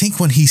 And I think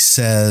when he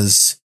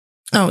says,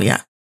 oh,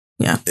 yeah.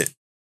 Yeah.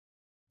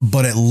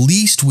 But at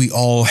least we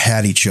all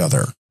had each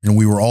other. and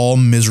we were all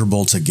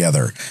miserable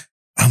together.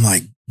 I'm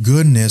like,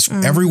 goodness,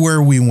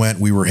 everywhere we went,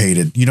 we were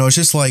hated. You know, it's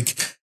just like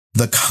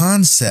the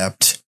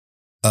concept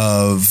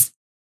of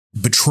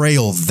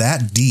betrayal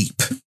that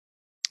deep.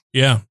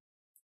 Yeah.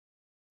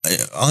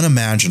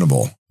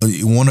 Unimaginable.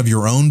 One of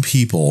your own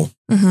people.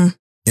 Mm-hmm.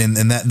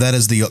 And that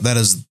is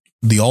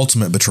the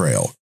ultimate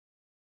betrayal.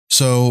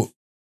 So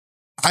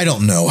I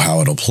don't know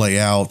how it'll play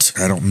out.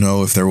 I don't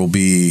know if there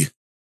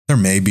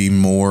may be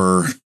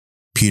more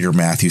Peter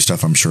Matthew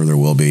stuff. I'm sure there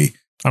will be.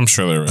 I'm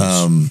sure there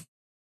is.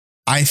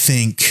 I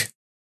think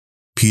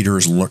Peter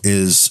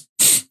is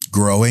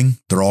growing.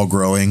 They're all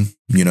growing.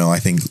 You know, I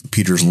think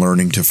Peter's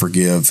learning to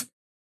forgive.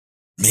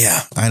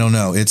 Yeah, I don't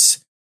know.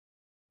 It's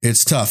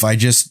tough. I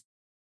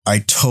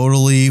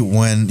totally,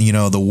 when, you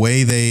know, the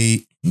way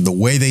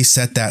they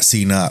set that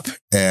scene up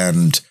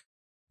and,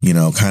 you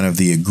know, kind of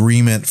the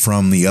agreement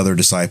from the other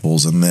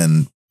disciples, and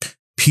then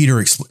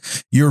Peter,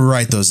 you're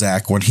right though,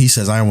 Zach, when he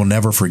says, I will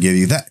never forgive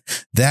you,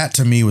 that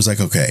to me was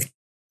like, okay,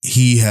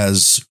 he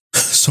has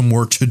some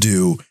work to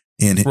do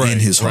in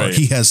his heart. Right.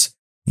 He has,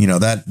 you know,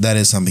 that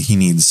is something he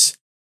needs,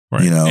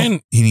 right. You know,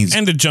 and he needs,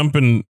 and to jump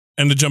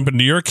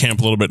into your camp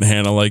a little bit,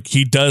 Hannah, like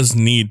he does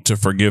need to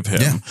forgive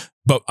him. Yeah.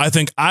 But I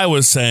think I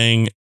was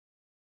saying,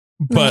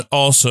 but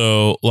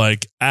also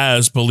like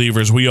as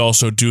believers, we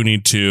also do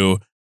need to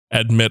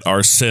admit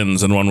our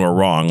sins and when we're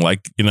wrong,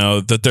 like, you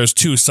know, that there's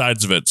two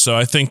sides of it. So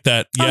I think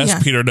that,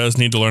 yes, Peter does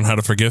need to learn how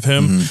to forgive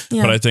him,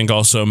 but I think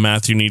also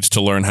Matthew needs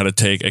to learn how to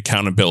take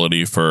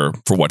accountability for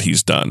what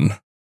he's done,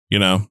 you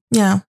know?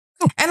 Yeah.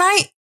 And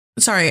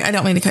sorry, I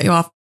don't mean to cut you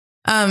off.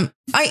 I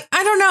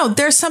don't know.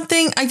 There's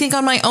something I think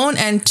on my own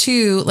end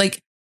too,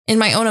 like in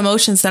my own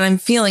emotions that I'm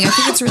feeling. I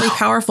think it's really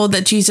powerful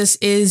that Jesus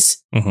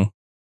is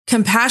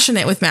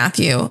compassionate with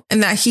Matthew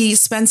and that he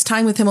spends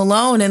time with him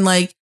alone. And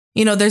like,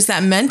 you know, there's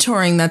that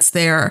mentoring that's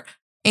there.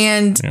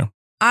 And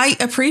I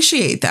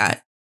appreciate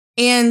that.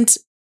 And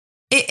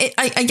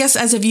I guess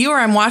as a viewer,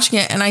 I'm watching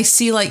it and I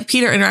see like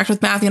Peter interact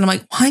with Matthew and I'm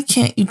like, why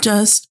can't you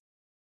just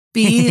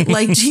be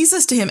like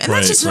Jesus to him? And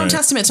that's just no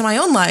testament to my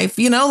own life,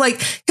 you know, like,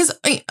 because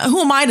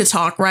who am I to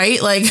talk,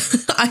 right? Like,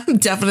 I'm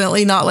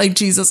definitely not like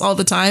Jesus all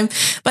the time,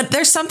 but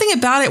there's something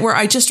about it where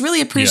I just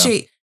really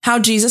appreciate how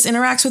Jesus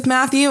interacts with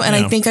Matthew. And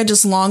I think I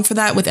just long for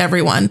that with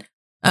everyone.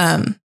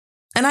 And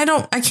I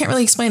can't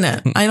really explain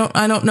it. I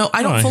don't know.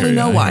 I don't fully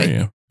know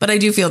why, but I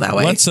do feel that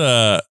way.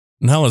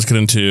 Now let's get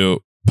into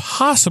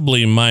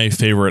possibly my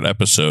favorite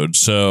episode.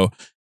 So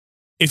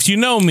if you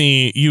know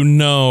me, you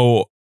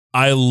know,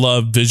 I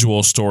love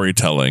visual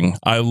storytelling.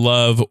 I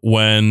love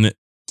when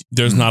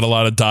there's not a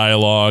lot of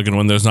dialogue and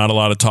when there's not a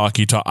lot of talk.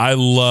 I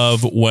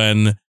love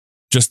when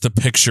just the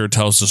picture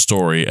tells the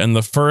story. And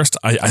the first,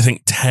 I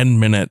think 10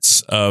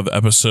 minutes of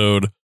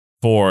episode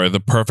 4, The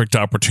Perfect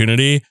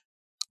Opportunity,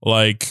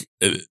 like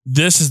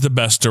this is the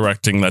best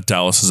directing that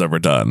Dallas has ever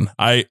done.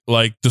 I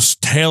like this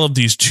tale of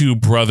these two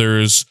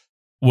brothers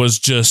was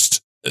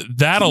just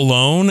that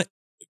alone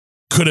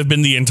could have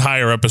been the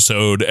entire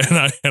episode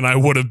and I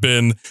would have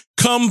been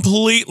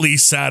completely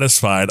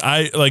satisfied.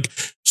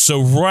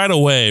 So right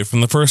away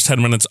from the first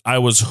 10 minutes, I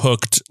was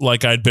hooked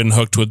like I'd been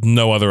hooked with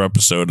no other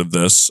episode of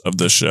this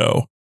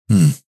show.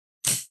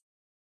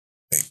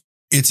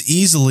 It's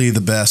easily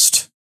the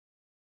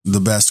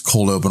best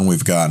cold open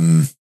we've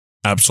gotten.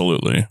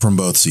 Absolutely. From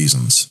both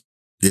seasons.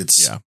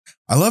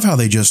 I love how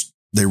they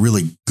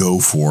really go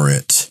for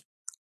it.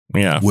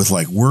 Yeah. With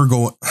like, we're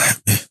going,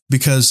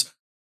 because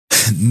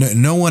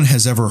no one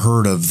has ever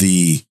heard of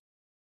the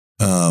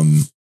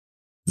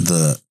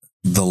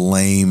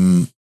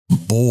lame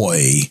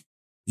boy,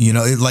 you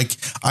know, like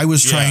I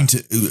was trying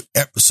to,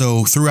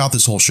 so throughout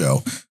this whole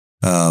show,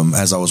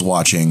 as I was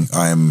watching,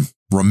 I'm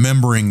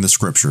remembering the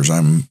scriptures.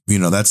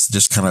 That's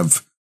just kind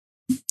of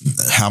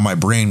how my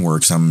brain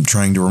works. I'm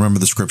trying to remember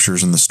the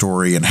scriptures and the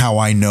story and how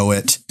I know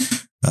it.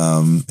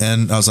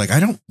 And I was like, I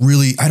don't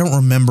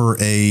remember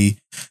a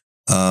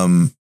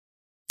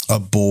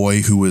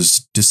boy who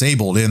was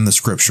disabled in the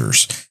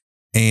scriptures.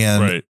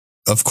 And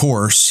of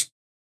course,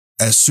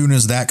 as soon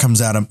as that comes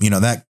out of,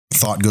 that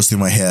thought goes through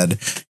my head,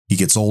 he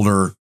gets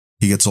older.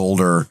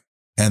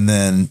 And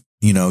then,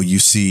 you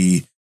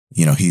see,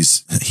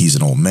 he's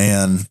an old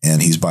man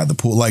and he's by the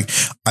pool. Like,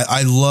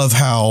 I love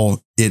how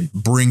it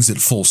brings it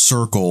full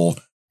circle.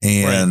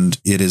 And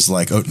it is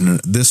like, oh, no,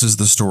 this is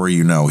the story,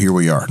 here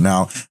we are.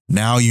 Now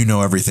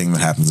everything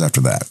that happens after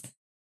that.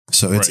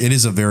 So it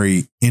is a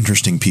very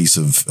interesting piece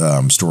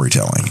of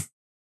storytelling.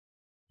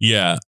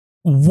 Yeah.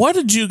 What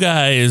did you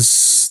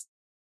guys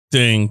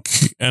think?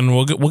 And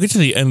we'll get to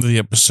the end of the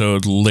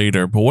episode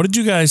later, but what did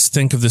you guys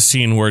think of the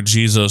scene where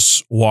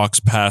Jesus walks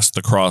past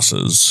the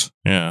crosses?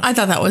 Yeah. I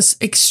thought that was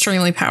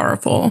extremely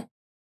powerful.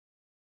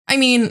 I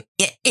mean,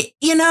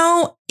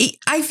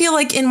 I feel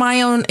like in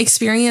my own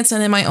experience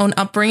and in my own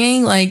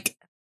upbringing, like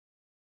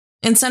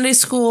in Sunday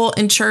school,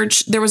 in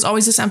church, there was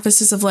always this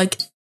emphasis of like,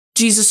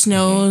 Jesus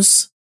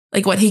knows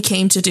like what he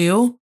came to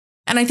do.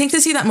 And I think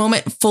to see that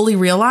moment fully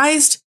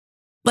realized,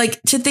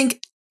 like to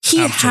think he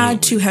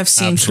had to have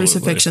seen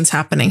crucifixions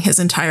happening his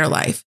entire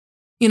life,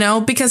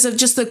 because of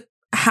just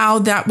how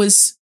that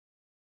was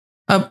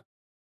a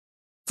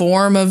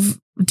form of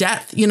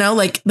death,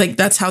 like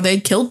that's how they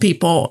killed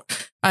people.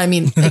 I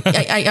mean,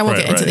 I won't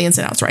get into the ins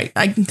and outs, right?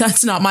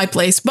 That's not my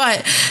place.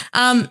 But,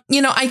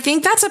 I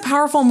think that's a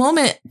powerful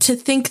moment to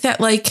think that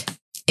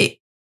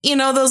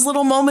those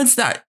little moments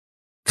that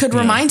could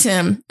remind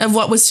him of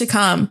what was to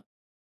come.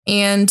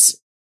 And,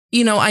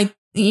 we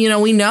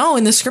know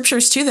in the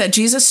scriptures too, that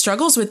Jesus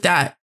struggles with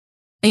that,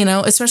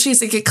 especially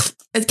as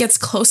it gets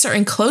closer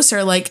and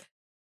closer,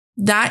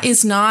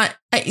 that's not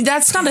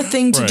a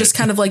thing to just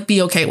kind of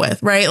be okay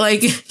with, right?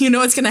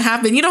 It's going to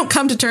happen. You don't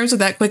come to terms with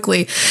that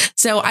quickly.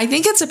 So I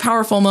think it's a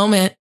powerful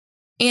moment,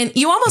 and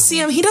you almost see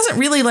him. He doesn't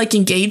really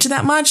engage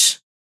that much.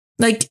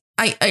 Or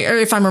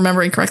if I'm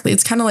remembering correctly,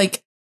 it's kind of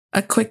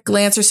a quick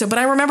glance or so, but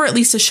I remember at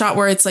least a shot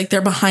where it's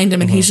they're behind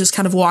him and he's just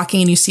kind of walking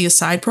and you see his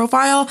side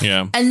profile.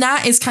 Yeah. And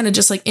that is kind of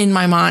just in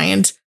my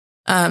mind,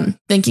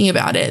 thinking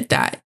about it,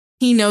 that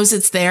he knows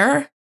it's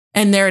there.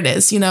 And there it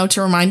is,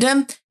 to remind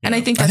him. And I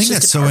think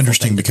that's so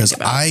interesting because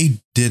I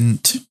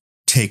didn't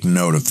take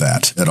note of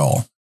that at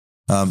all.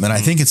 And I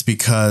think it's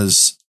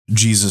because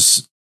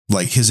Jesus,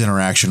 his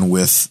interaction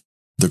with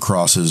the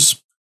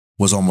crosses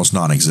was almost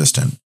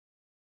non-existent.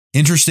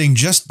 Interesting.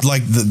 Just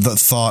the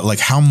thought,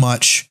 how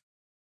much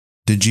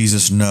did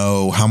Jesus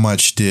know? How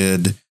much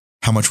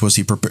was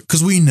he prepared?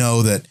 Because we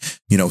know that,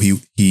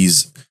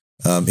 he's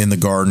in the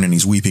garden and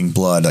he's weeping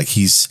blood.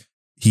 This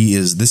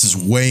is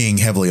weighing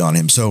heavily on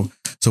him. So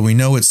we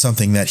know it's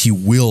something that he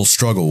will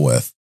struggle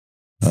with.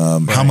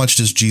 How much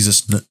does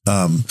Jesus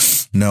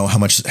know? How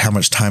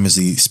much time has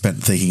he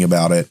spent thinking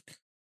about it?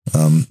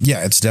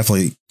 It's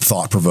definitely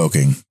thought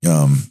provoking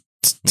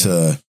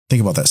to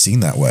think about that scene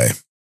that way.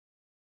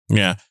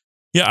 Yeah.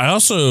 Yeah. I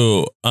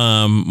also,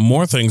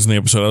 more things in the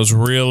episode. I was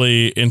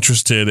really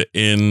interested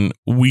in,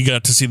 we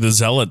got to see the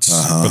Zealots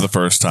for the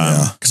first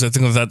time, because I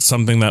think that's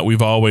something that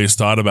we've always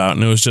thought about.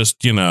 And it was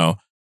just,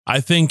 I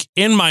think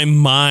in my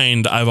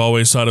mind, I've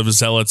always thought of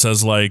Zealots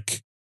as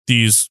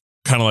these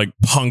kind of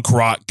punk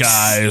rock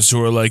guys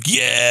who are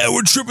yeah,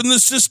 we're tripping the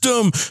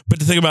system. But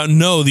to think about,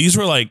 no, these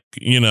were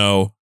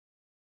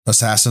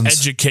assassins,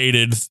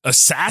 educated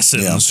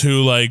assassins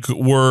who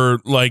were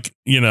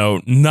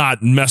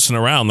not messing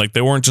around.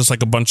 They weren't just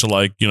a bunch of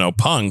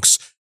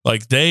punks.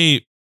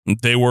 They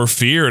were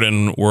feared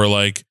and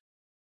were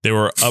they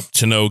were up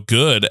to no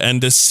good. And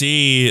to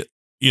see,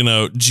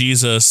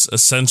 Jesus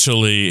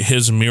essentially,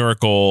 his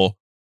miracle,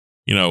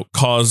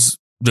 caused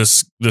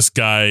this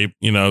guy,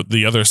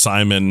 the other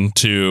Simon,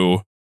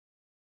 to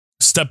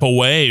step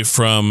away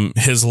from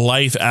his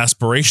life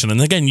aspiration.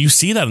 And again, you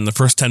see that in the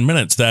first 10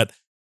 minutes, that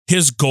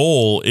his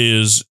goal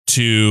is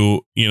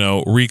to,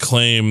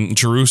 reclaim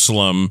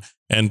Jerusalem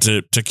and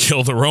to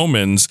kill the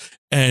Romans.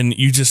 And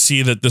you just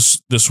see that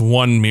this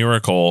one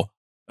miracle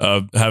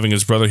of having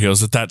his brother healed,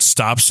 that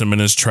stops him in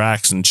his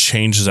tracks and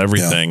changes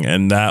everything.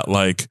 And that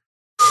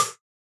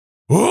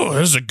oh,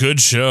 this is a good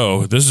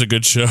show. This is a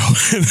good show.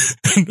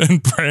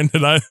 and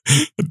Brandon, I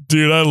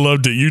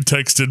loved it. You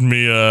texted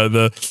me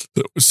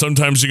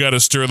sometimes you got to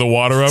stir the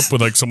water up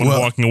with someone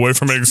walking away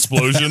from an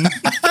explosion.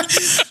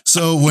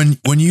 So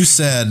when you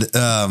said at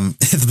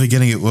the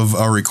beginning of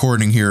our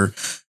recording here,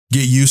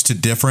 get used to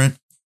different.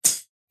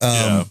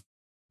 That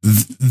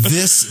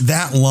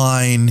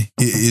line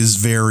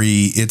is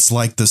it's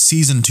the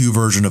season 2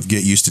 version of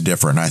Get Used to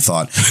Different. I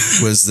thought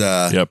was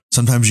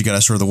sometimes you got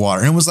to stir the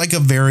water, and it was a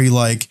very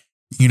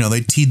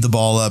they teed the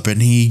ball up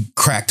and he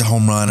cracked a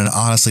home run. And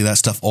honestly, that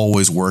stuff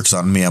always works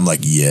on me. I'm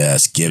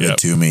yes, give it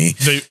to me.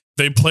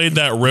 They played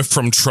that riff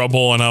from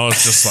Trouble, and I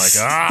was just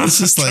it's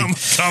just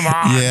come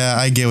on. Yeah,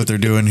 I get what they're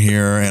doing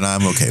here, and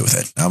I'm okay with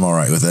it. I'm all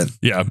right with it.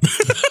 Yeah.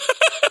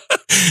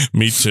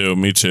 Me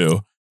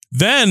too.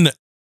 Then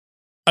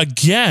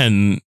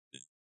again,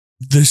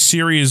 the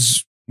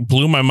series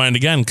blew my mind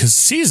again,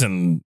 because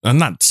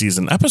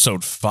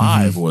episode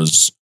 5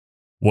 was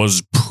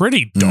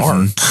pretty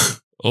dark.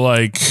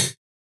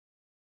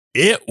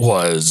 It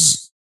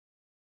was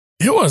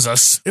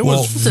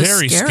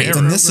very scary.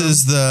 And this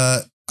is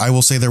I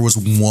will say there was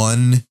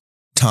one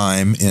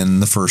time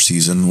in the first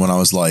season when I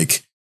was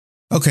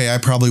okay, I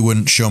probably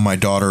wouldn't show my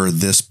daughter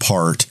this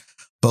part,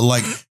 but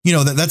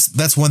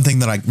that's one thing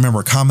that I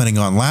remember commenting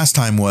on last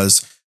time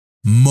was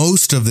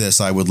most of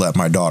this I would let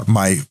my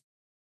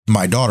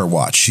daughter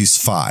watch. She's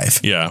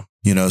 5. Yeah.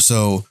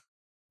 So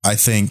I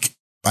think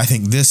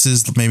this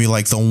is maybe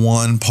the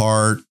one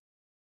part,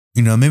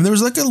 maybe there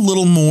was a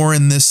little more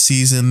in this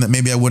season that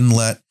maybe I wouldn't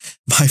let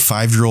my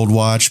 5-year-old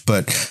watch,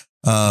 but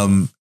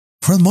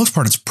for the most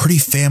part, it's pretty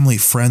family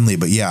friendly.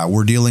 But yeah,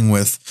 we're dealing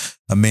with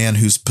a man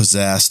who's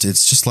possessed.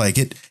 It's just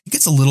it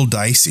gets a little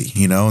dicey,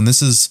 and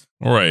this is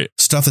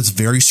stuff that's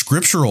very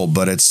scriptural,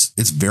 but it's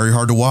very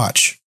hard to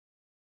watch.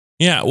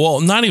 Yeah, well,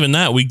 not even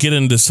that. We get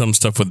into some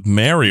stuff with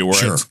Mary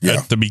where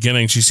at the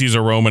beginning she sees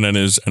a Roman and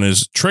is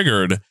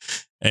triggered,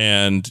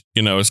 and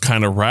is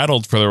kind of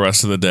rattled for the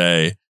rest of the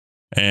day.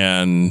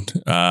 And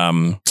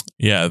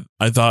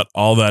I thought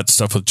all that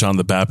stuff with John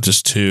the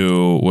Baptist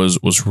too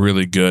was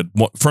really good.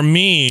 For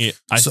me,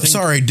 I think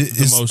sorry,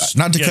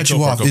 not to cut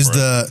you off.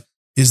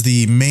 is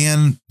the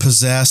man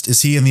possessed?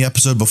 Is he in the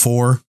episode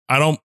before? I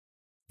don't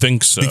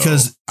think so.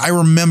 Because I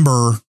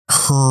remember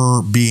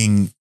her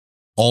being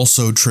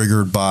also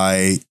triggered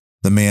by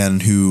the man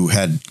who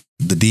had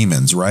the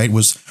demons, right?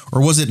 Was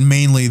it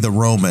mainly the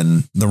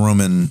Roman?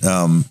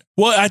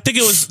 Well, I think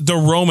it was the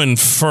Roman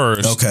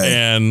first. Okay.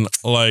 And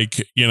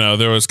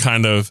there was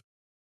kind of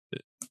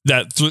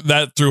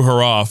that threw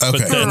her off. Okay.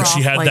 But then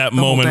she had that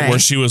moment where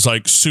she was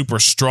like super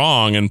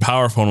strong and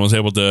powerful and was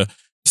able to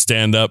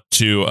stand up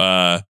to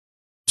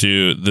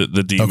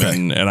the demon.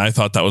 Okay. And I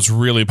thought that was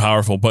really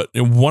powerful. But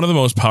one of the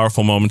most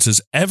powerful moments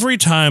is every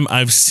time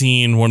I've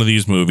seen one of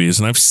these movies,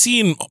 and I've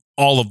seen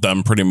all of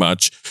them pretty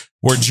much,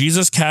 where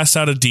Jesus casts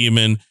out a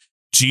demon,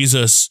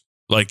 Jesus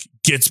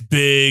gets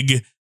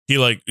big.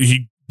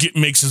 He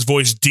makes his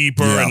voice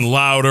deeper and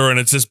louder, and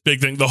it's this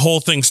big thing. The whole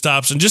thing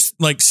stops, and just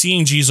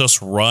seeing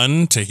Jesus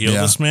run to heal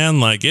this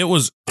man, it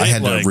was. I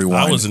had to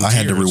rewind. I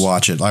had to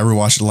rewatch it. I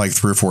rewatched it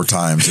 3 or 4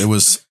 times. It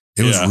was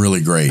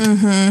really great.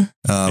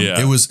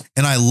 Mm-hmm. It was,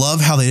 and I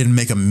love how they didn't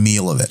make a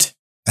meal of it.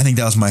 I think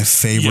that was my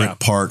favorite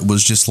part.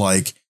 Was just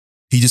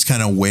he just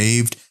kind of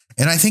waved,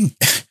 and I think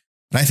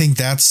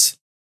that's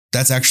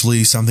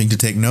actually something to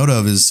take note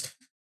of. Is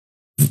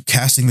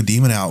casting the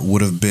demon out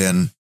would have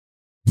been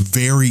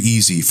very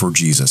easy for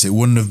Jesus. It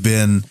wouldn't have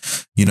been,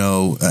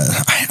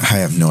 I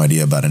have no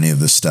idea about any of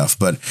this stuff,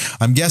 but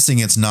I'm guessing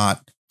it's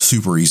not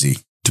super easy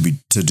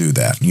to do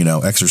that.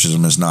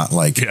 Exorcism is not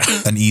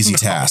an easy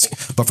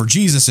task, but for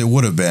Jesus, it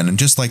would have been. And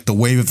just the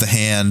wave of the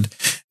hand.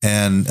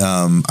 And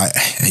I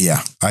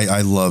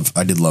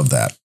did love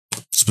that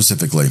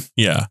specifically.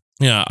 Yeah.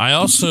 Yeah. I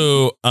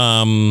also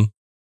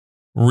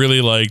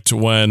really liked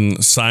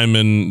when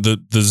Simon,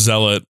 the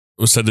zealot,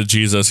 said to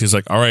Jesus, he's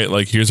like, all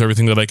right, here's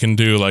everything that I can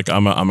do.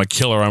 I'm a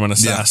killer. I'm an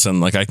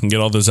assassin. I can get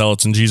all the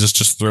zealots. And Jesus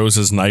just throws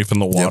his knife in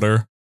the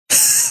water.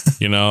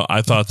 Yep.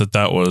 I thought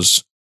that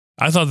was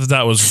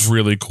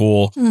really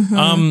cool.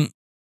 Mm-hmm.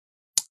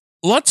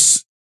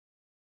 Let's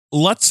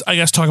I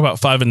guess talk about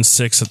 5 and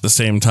 6 at the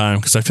same time,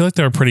 because I feel like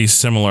they're pretty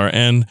similar.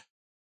 And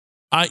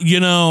I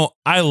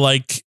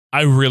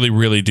really,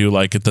 really do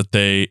like it that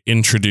they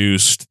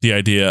introduced the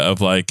idea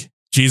of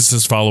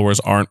Jesus' followers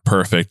aren't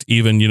perfect.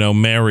 Even,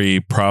 Mary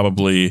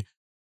probably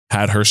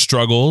had her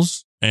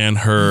struggles and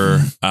her,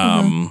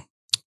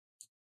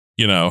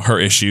 her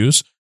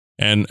issues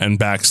and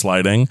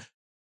backsliding.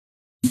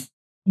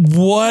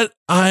 What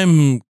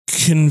I'm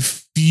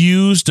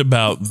confused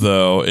about,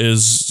 though,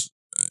 is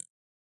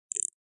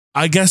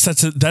I guess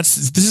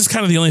this is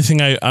kind of the only thing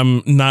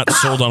I'm not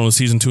sold on with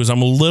season 2 is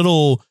I'm a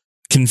little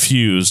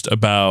confused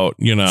about,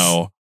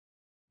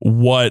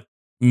 what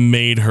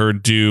made her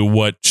do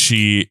what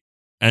she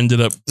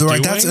ended up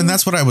doing.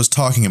 That's what I was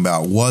talking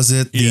about. Was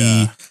it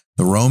the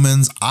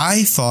Romans?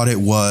 I thought it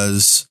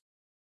was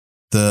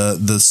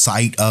the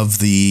sight of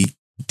the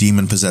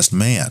demon possessed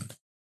man.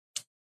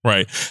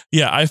 Right.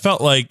 Yeah. I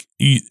felt like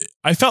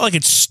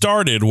it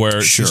started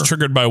where she's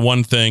triggered by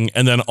one thing,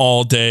 and then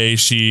all day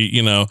she,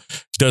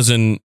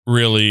 doesn't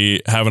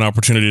really have an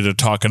opportunity to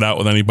talk it out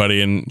with anybody,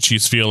 and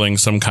she's feeling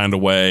some kind of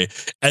way.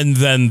 And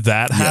then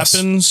that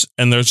happens,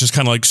 and there's just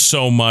kind of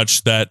so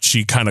much that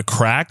she kind of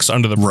cracks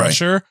under the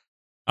pressure.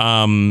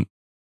 Right.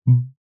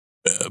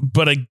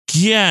 But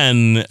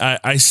again,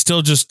 I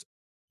still just,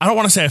 I don't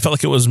want to say I felt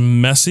like it was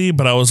messy,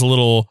 but I was a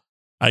little,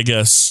 I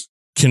guess,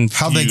 confused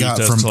how they got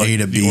from A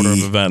to B. The order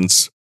of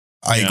events.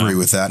 I agree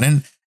with that.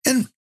 And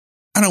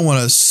I don't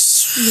want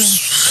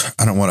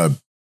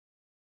to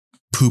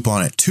poop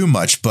on it too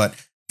much, but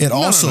it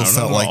also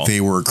felt like they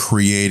were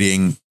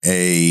creating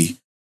a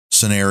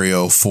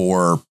scenario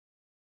for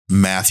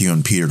Matthew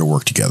and Peter to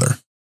work together.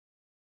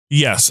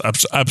 Yes,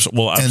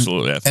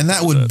 absolutely. And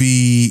that would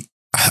be,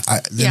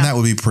 that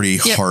would be pretty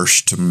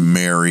harsh to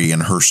Mary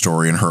and her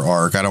story and her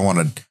arc. I don't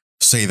want to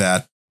say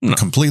that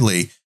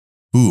completely.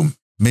 Ooh,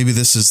 maybe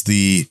this is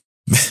the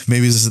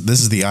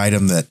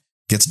item that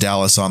gets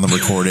Dallas on the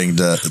recording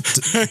to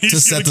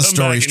set the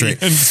story straight.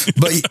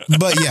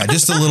 But yeah,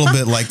 just a little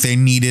bit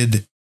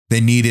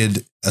they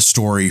needed a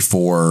story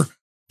for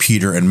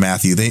Peter and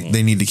Matthew.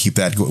 They need to keep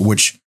that,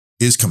 which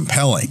is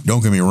compelling.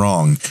 Don't get me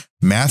wrong.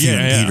 Matthew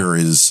and Peter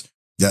is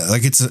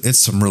it's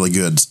some really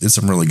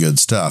good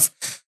stuff.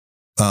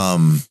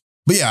 But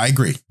yeah, I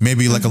agree.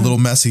 Maybe a little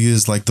messy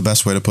is the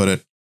best way to put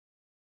it.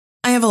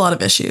 I have a lot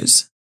of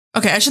issues.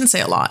 Okay, I shouldn't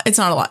say a lot. It's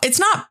not a lot. It's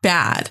not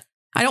bad.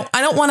 I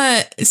don't want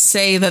to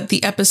say that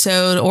the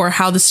episode or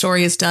how the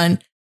story is done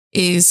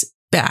is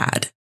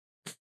bad.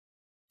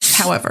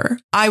 However,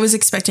 I was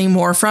expecting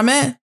more from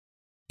it,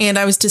 and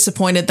I was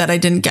disappointed that I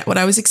didn't get what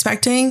I was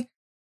expecting.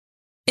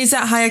 Is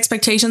that high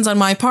expectations on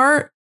my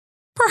part?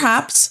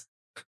 Perhaps.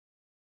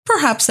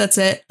 Perhaps that's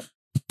it.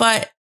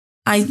 But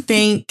I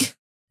think,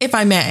 if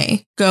I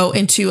may go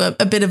into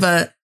a bit of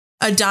a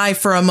dive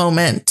for a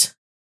moment,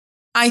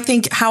 I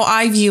think how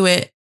I view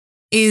it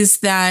is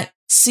that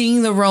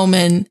seeing the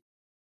Roman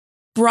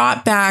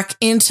brought back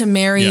into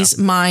Mary's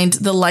mind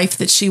the life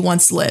that she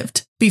once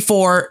lived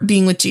before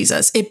being with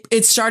Jesus.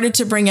 It started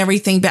to bring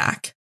everything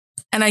back.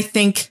 And I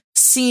think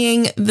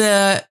seeing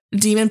the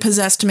demon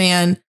possessed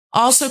man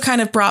also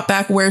kind of brought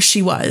back where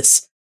she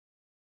was.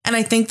 And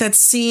I think that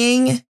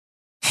seeing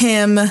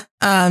him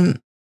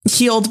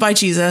healed by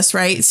Jesus,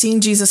 right?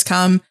 Seeing Jesus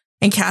come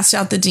and cast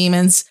out the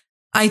demons,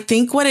 I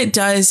think what it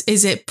does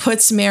is it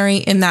puts Mary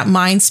in that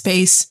mind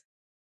space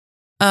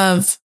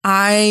of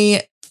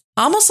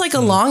almost like a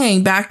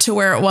longing back to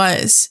where it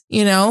was.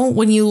 You know,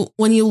 when you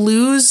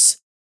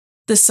lose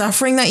the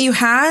suffering that you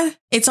had,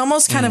 it's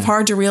almost kind of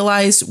hard to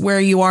realize where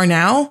you are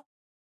now.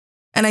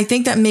 And I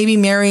think that maybe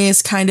Mary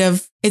is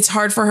it's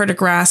hard for her to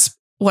grasp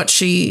what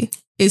she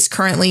is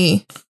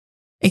currently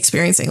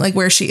experiencing, like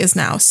where she is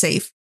now,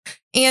 safe.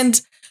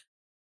 And,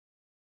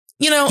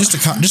 you know,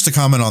 just to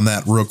comment on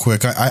that real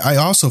quick. I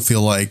also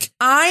feel like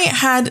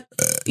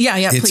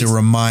it's please. a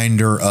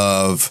reminder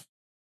of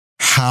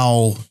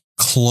how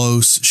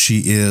close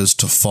she is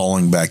to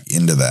falling back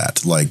into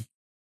that. Like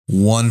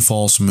one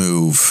false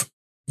move,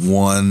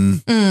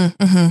 one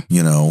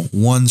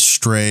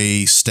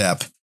stray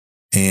step,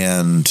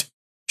 and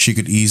she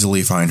could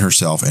easily find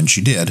herself, and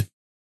she did,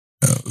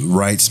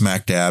 right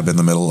smack dab in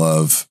the middle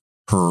of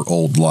her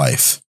old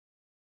life.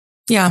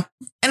 Yeah.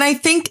 And I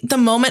think the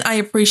moment I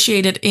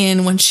appreciated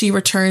in when she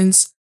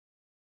returns.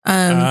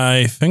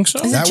 I think so.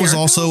 That was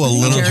also a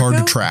little hard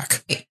to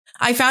track.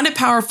 I found it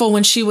powerful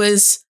when she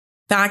was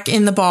back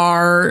in the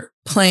bar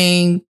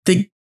playing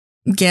the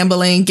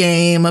gambling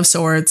game of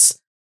sorts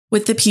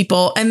with the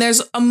people. And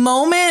there's a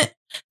moment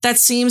that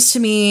seems to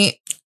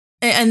me,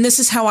 and this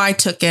is how I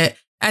took it,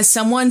 as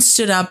someone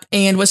stood up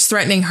and was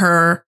threatening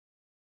her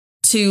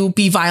to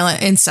be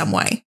violent in some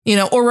way, you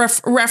know, or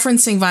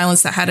referencing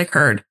violence that had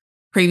occurred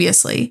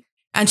previously.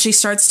 And she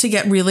starts to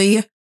get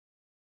really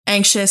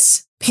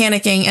anxious,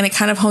 panicking, and it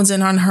kind of hones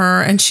in on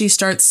her. And she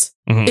starts,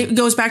 it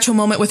goes back to a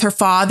moment with her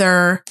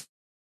father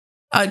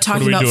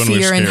talking about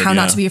fear and how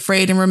not to be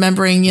afraid and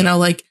remembering, you know,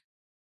 like,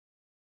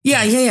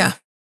 yeah.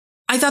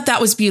 I thought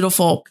that was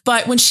beautiful.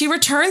 But when she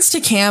returns to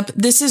camp,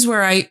 this is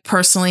where I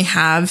personally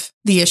have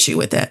the issue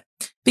with it,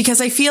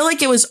 because I feel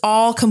like it was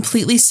all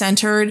completely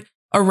centered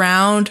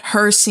around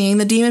her seeing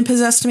the demon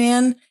possessed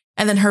man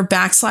and then her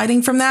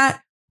backsliding from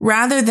that,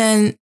 rather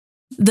than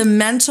the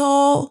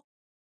mental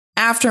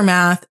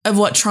aftermath of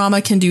what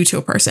trauma can do to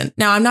a person.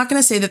 Now, I'm not going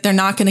to say that they're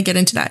not going to get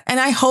into that. And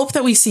I hope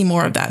that we see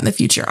more of that in the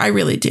future. I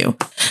really do.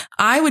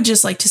 I would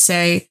just like to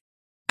say,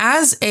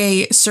 as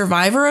a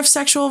survivor of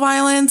sexual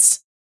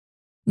violence,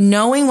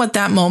 knowing what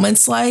that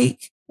moment's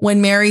like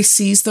when Mary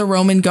sees the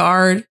Roman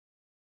guard,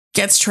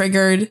 gets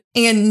triggered,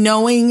 and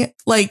knowing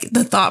like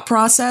the thought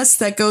process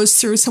that goes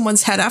through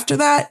someone's head after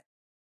that,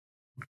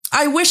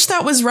 I wish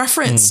that was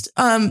referenced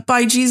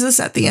by Jesus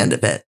at the end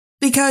of it.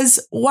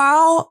 Because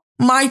while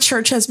my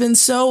church has been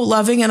so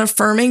loving and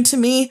affirming to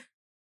me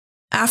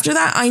after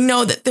that, I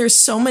know that there's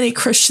so many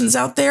Christians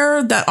out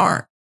there that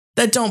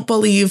don't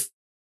believe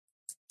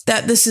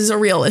that this is a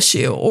real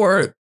issue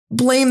or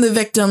blame the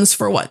victims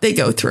for what they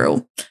go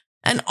through.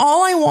 And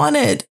all I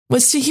wanted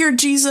was to hear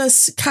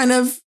Jesus kind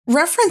of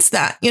reference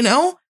that, you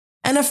know,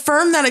 and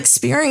affirm that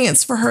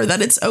experience for her,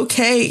 that it's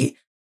okay.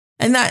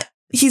 And that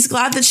he's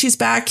glad that she's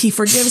back. He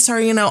forgives her,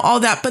 you know, all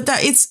that. But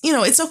that it's, you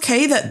know, it's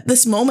okay that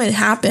this moment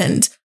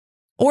happened.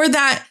 Or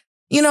that,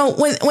 you know,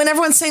 when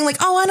everyone's saying like,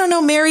 oh, I don't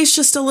know, Mary's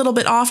just a little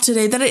bit off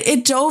today, that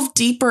it dove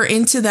deeper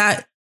into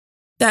that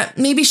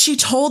maybe she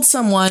told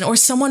someone or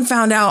someone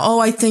found out, oh,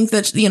 I think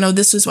that, you know,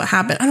 this is what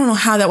happened. I don't know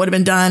how that would have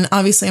been done.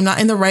 Obviously, I'm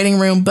not in the writing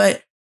room,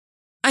 but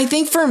I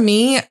think for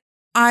me,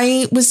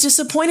 I was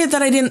disappointed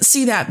that I didn't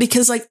see that,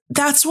 because like,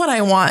 that's what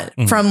I want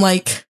from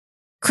like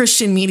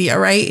Christian media,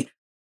 right?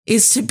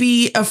 Is to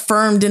be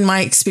affirmed in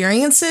my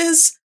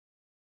experiences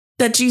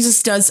that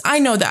Jesus does. I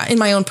know that in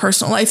my own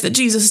personal life that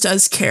Jesus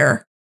does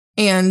care.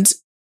 And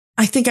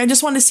I think I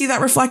just want to see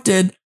that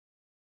reflected.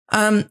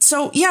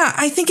 So yeah,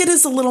 I think it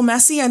is a little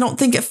messy. I don't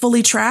think it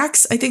fully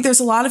tracks. I think there's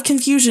a lot of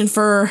confusion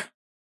for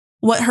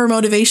what her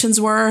motivations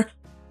were,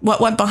 what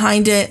went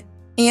behind it.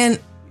 And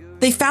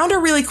they found her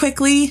really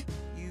quickly.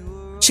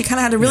 She kind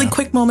of had a really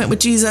quick moment with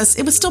Jesus.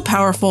 It was still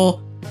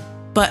powerful,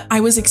 but I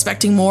was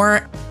expecting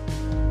more.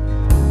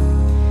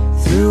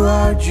 Through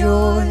our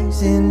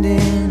joys and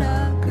in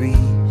our griefs,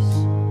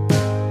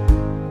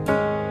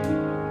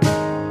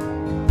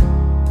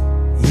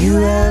 you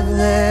have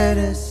led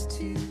us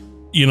to.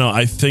 You know,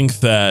 I think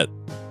that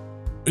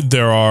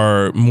there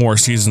are more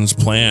seasons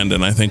planned,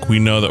 and I think we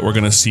know that we're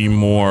going to see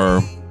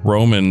more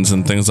Romans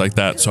and things like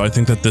that. So I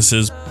think that this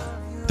is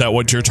that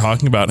what you're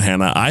talking about,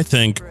 Hannah. I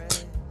think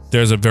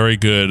there's a very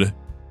good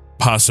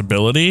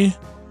possibility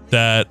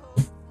that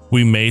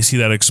we may see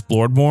that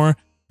explored more.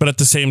 But at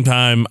the same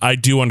time, I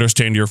do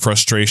understand your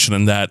frustration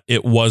in that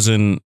it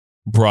wasn't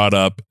brought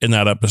up in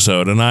that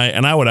episode. And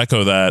I would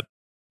echo that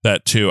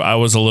too. I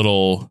was a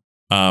little,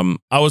 I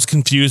was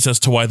confused as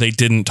to why they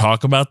didn't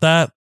talk about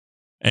that.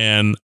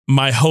 And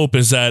my hope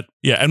is that,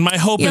 like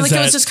that it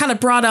was just kind of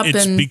brought up,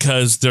 it's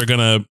because they're going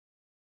to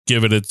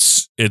give it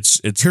its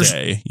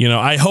day. You know,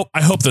 I hope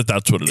that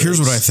that's what it is. Here's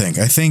what I think.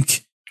 I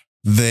think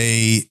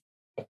they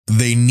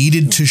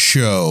needed to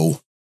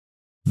show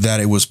that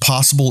it was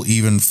possible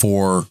even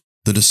for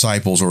the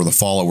disciples or the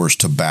followers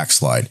to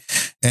backslide.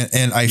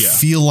 And I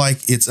feel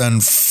like it's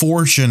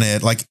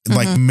unfortunate, like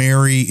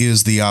Mary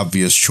is the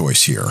obvious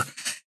choice here.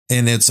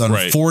 And it's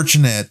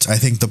unfortunate. I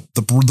think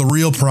the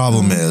real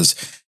problem is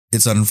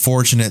it's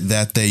unfortunate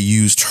that they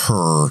used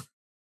her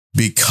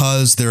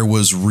because there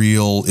was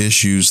real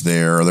issues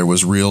there. There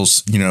was real,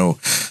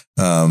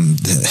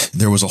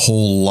 there was a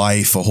whole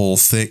life, a whole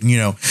thing,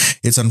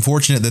 it's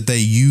unfortunate that they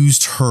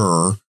used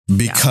her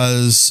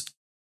because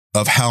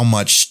of how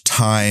much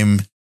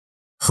time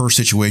her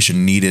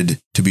situation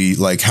needed to be,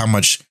 like how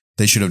much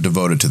they should have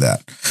devoted to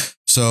that.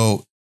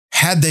 So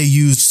had they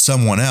used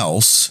someone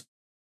else,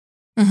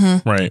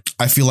 right,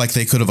 I feel like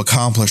they could have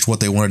accomplished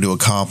what they wanted to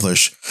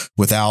accomplish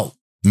without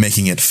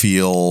making it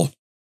feel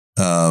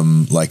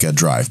like a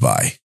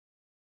drive-by.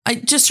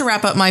 Just to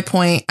wrap up my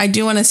point, I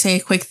do want to say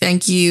a quick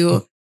thank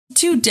you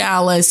to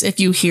Dallas if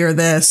you hear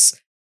this.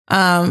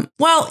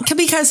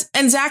 Because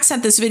Zach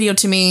sent this video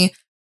to me.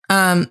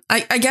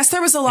 I guess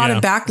there was a lot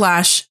of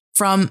backlash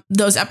from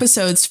those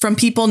episodes from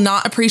people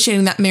not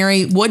appreciating that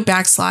Mary would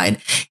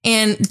backslide.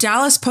 And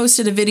Dallas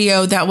posted a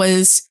video that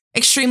was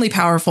extremely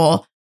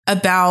powerful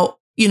about,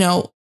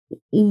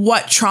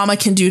 what trauma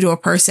can do to a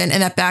person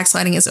and that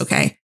backsliding is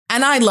okay.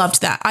 And I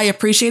loved that. I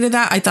appreciated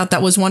that. I thought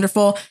that was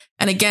wonderful.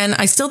 And again,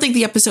 I still think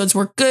the episodes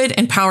were good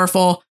and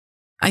powerful.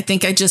 I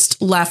think I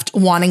just left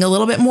wanting a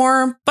little bit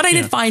more, but I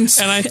did find.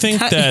 And I think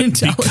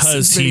that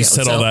because he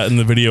said all that in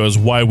the video is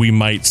why we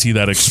might see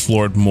that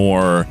explored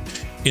more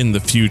in the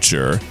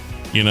future,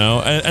 and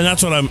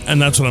that's what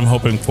I'm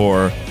hoping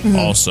for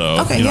also.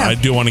 Okay, I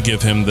do want to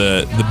give him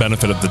the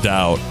benefit of the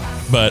doubt,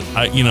 but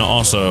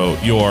also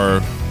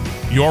your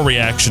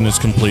reaction is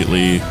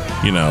completely,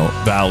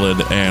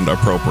 valid and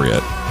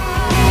appropriate.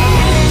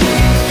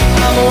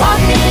 I'm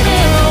walking in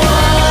the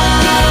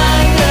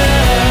wonder.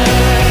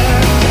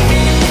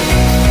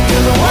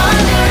 There's a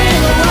wonder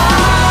in the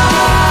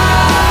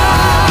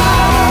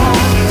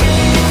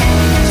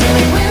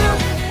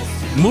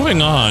wild.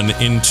 Moving on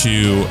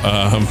into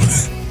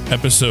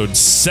episode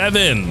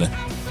 7, the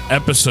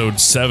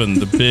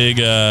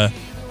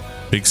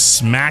big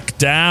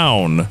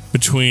smackdown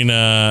between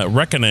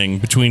reckoning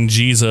between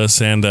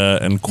Jesus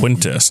and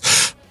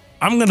Quintus.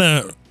 I'm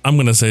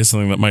gonna say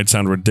something that might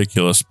sound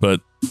ridiculous,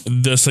 but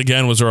this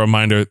again was a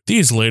reminder.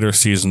 These later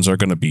seasons are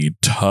going to be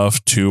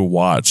tough to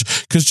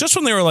watch because just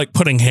when they were like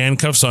putting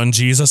handcuffs on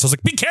Jesus, I was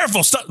like, "Be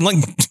careful, stop!" Like,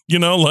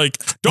 don't hurt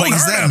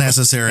is that him.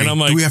 necessary? And I'm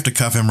like, do we have to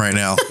cuff him right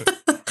now?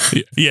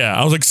 Yeah,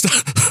 I was like,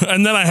 stop.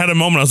 And then I had a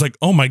moment. I was like,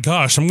 "Oh my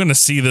gosh, I'm going to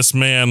see this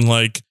man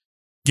like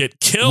get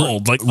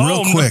killed." Like,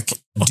 real quick,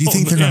 do you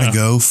think they're going to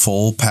go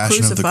full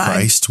Passion of the Crucified.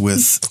 Christ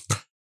with?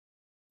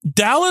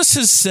 Dallas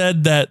has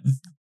said that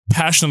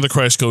Passion of the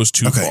Christ goes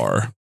too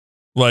far.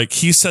 Like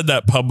he said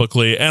that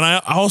publicly. And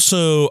I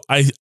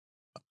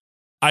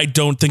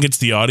don't think it's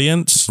the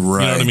audience.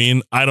 Right. You know what I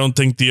mean? I don't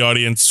think the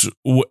audience.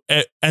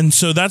 And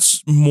so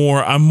that's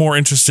more, I'm more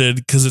interested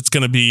because it's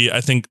going to be,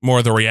 I think, more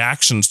of the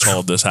reactions to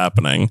all of this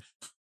happening.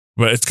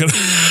 But it's going to,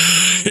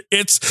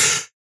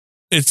 it's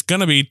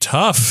going to be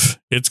tough.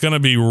 It's going to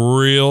be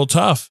real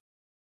tough.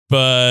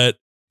 But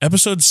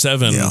episode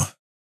 7, I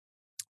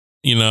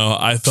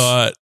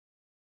thought,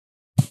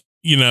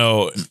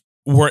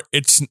 where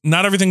it's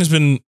not everything has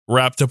been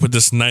wrapped up with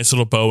this nice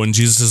little bow and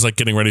Jesus is like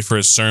getting ready for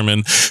his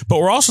sermon, but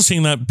we're also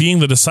seeing that being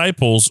the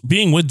disciples,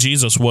 being with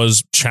Jesus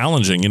was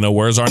challenging.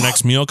 Where's our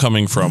next meal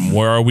coming from?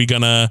 Where are we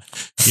gonna,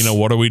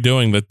 what are we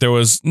doing? That there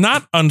was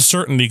not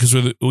uncertainty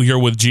because you're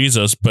with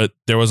Jesus, but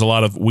there was a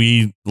lot of,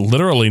 we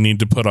literally need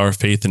to put our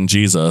faith in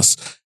Jesus.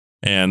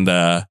 And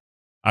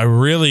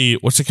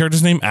what's the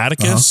character's name?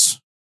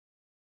 Atticus.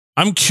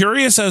 I'm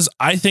curious as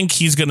I think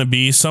he's going to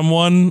be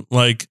someone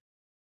or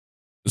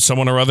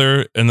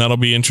other, and that'll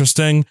be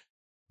interesting.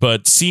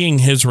 But seeing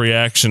his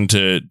reaction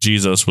to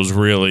Jesus was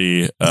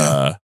really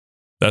that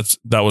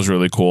was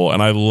really cool,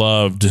 and I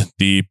loved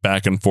the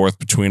back and forth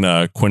between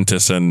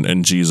Quintus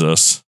and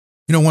Jesus.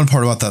 One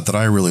part about that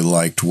I really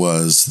liked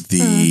was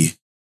the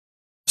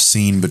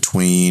scene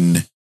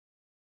between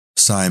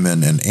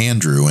Simon and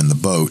Andrew in the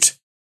boat,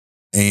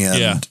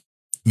 and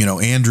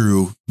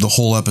Andrew, the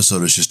whole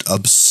episode is just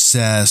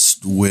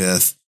obsessed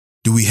with,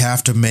 do we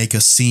have to make a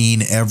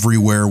scene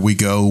everywhere we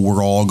go?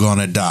 We're all going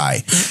to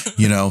die,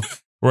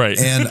 Right.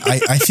 And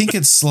I think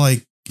it's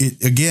like,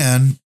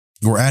 again,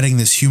 we're adding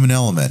this human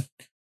element.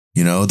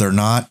 They're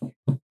not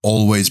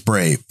always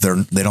brave.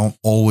 They don't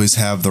always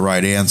have the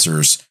right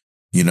answers.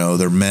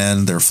 They're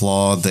men, they're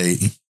flawed.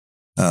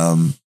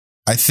 I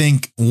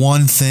think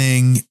one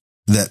thing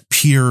that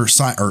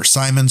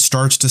Simon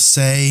starts to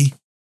say,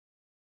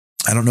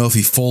 I don't know if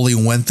he fully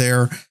went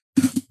there,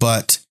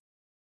 but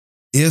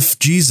if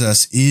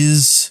Jesus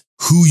is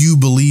who you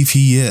believe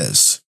he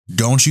is,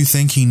 don't you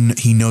think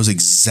he knows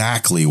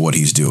exactly what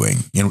he's doing?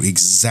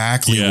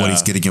 Exactly what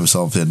he's getting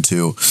himself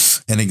into,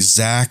 and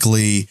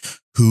exactly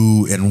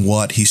who and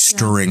what he's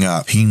stirring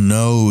up. He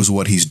knows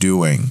what he's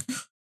doing.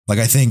 Like,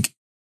 I think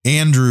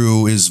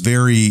Andrew is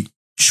very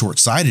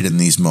short-sighted in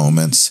these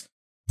moments.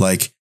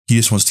 Like, he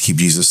just wants to keep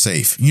Jesus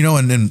safe,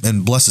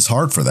 and bless his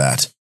heart for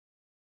that.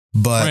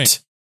 But Right.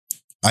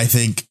 I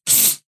think,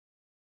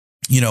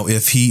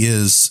 if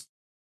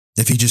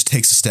he just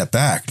takes a step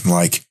back,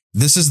 like,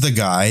 this is the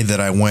guy that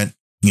I went,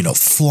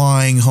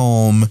 flying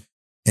home.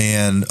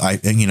 And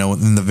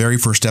in the very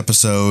first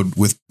episode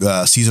with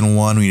season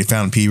 1, when you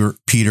found Peter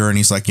and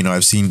he's like,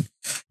 I've seen,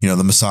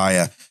 the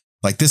Messiah.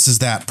 Like, this is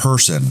that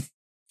person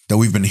that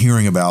we've been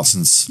hearing about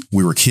since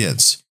we were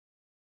kids.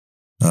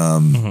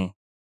 Mhm.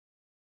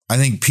 I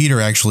think Peter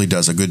actually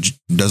does a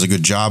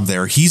good job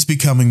there. He's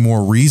becoming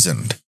more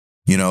reasoned.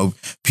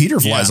 Peter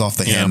flies off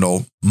the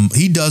handle.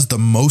 He does the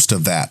most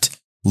of that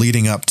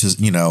leading up to,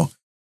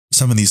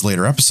 some of these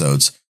later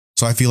episodes.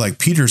 So I feel like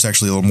Peter's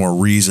actually a little more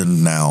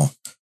reasoned now,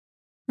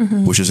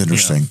 Mhm. which is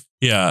interesting.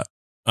 Yeah.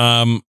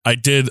 I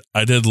did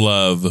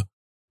love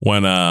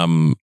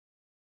when,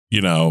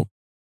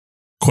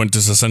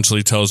 Quintus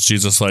essentially tells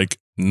Jesus, like,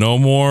 no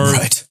more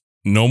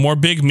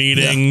big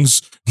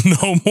meetings,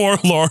 no more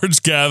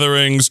large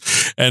gatherings,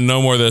 and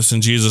no more this.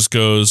 And Jesus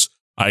goes,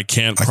 I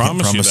can't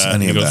promise you that.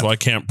 And he goes, well, I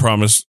can't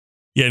promise.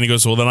 Yeah. And he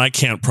goes, well, then I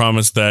can't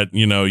promise that,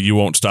 you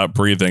won't stop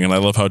breathing. And I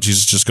love how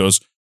Jesus just goes,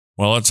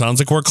 well, it sounds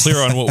like we're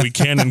clear on what we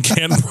can and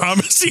can't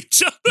promise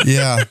each other.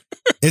 Yeah.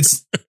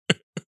 It's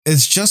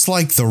just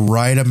like the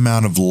right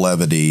amount of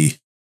levity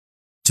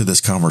to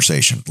this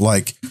conversation.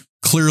 Like,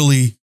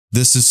 clearly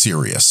this is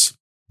serious,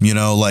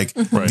 like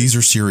Right. these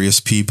are serious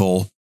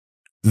people.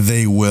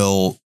 They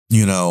will,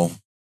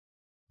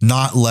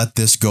 not let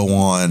this go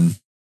on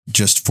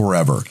just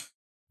forever.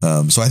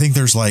 So I think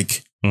there's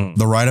like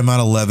the right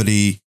amount of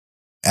levity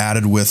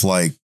added with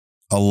like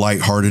a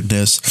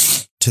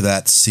lightheartedness to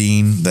that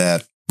scene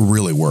that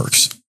really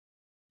works.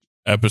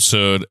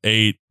 Episode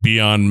 8,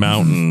 Beyond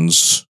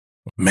Mountains.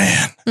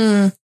 Man.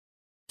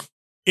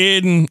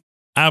 Mm.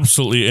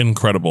 Absolutely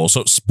incredible.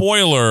 So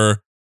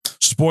spoiler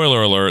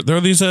alert. There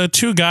are these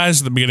two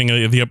guys at the beginning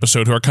of the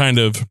episode who are kind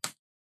of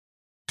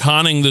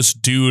conning this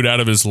dude out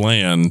of his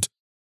land.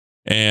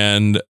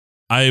 And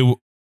I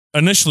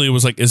initially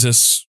was like, is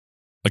this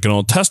like an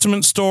Old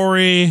Testament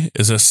story?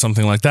 Is this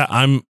something like that?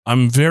 I'm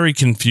very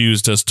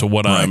confused as to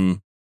what Right.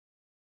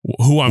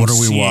 who I'm What are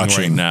we seeing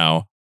watching? right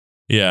now.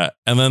 Yeah.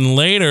 And then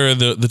later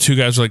the two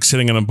guys are like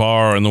sitting in a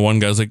bar and the one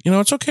guy's like,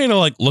 it's okay to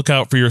like look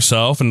out for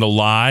yourself and to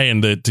lie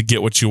and to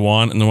get what you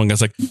want. And the one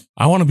guy's like,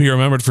 I want to be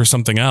remembered for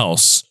something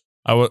else.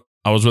 I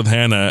was with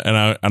Hannah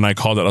and I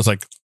called it. I was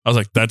like,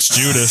 that's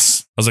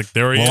Judas. I was like,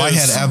 there he is. Well, I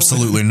had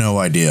absolutely no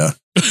idea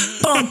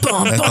Bum,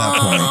 bum, at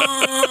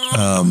that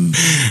point.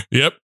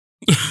 Yep.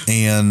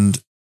 And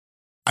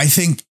I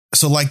think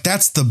so, like,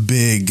 that's the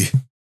big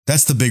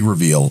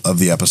reveal of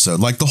the episode.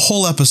 Like, the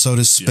whole episode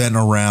is spent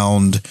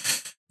around,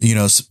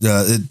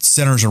 it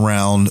centers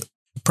around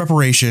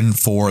preparation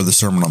for the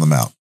Sermon on the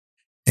Mount.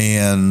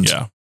 And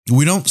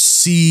we don't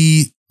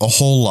see a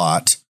whole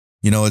lot,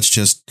 it's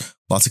just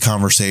lots of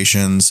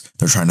conversations.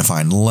 They're trying to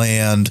find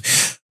land,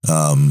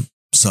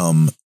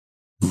 some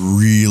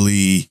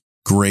really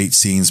great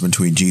scenes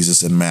between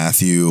Jesus and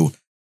Matthew.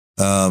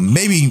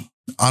 Maybe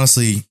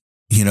honestly,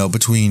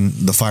 between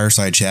the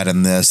fireside chat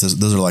and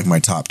those are like my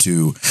top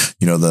two.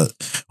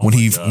 When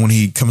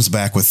he comes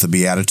back with the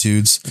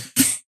Beatitudes,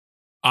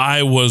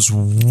 I was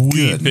weeping.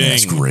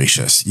 Goodness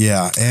gracious,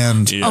 yeah,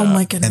 and Oh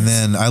my goodness. and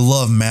then I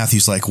love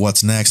Matthew's like,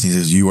 what's next? And he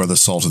says, you are the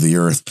salt of the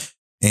earth.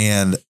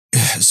 And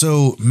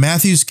so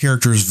Matthew's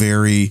character is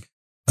very,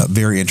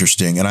 very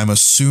interesting, and I'm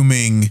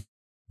assuming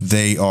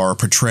they are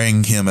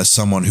portraying him as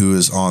someone who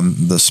is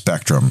on the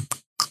spectrum.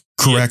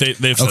 Correct. Yeah,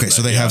 they've said okay, that,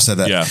 so they have said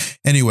that. Yeah.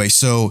 Anyway,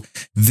 so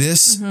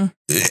this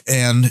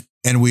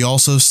and we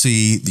also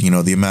see,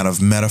 the amount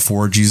of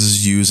metaphor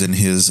Jesus used in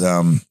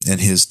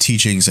his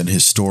teachings and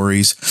his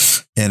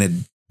stories, and it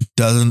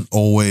doesn't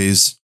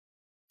always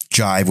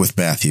jive with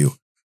Matthew.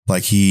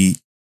 Like, he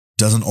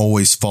doesn't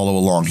always follow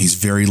along. He's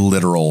very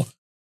literal,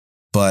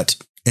 but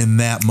in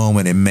that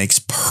moment, it makes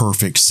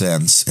perfect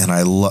sense. And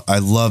I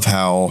love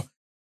how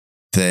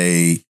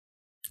they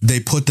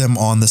put them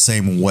on the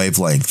same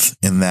wavelength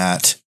in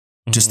that.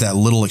 Just that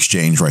little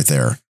exchange right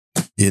there.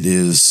 It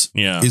is,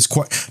 is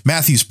quite,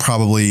 Matthew's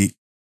probably,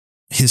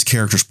 his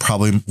character's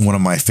probably one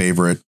of my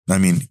favorite. I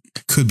mean,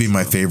 could be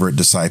my favorite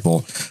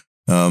disciple.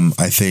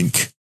 I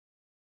think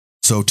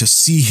so. To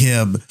see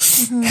him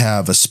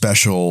have a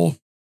special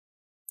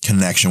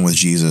connection with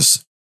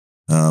Jesus,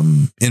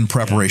 in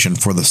preparation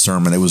for the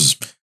sermon, it was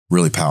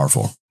really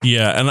powerful.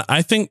 Yeah. And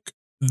I think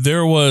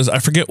there was, I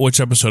forget which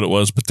episode it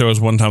was, but there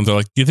was one time they're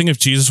like, do you think if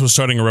Jesus was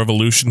starting a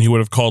revolution, he would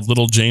have called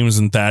little James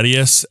and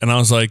Thaddeus? And I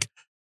was like,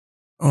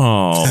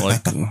 oh,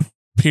 like,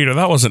 Peter,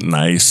 that wasn't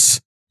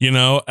nice,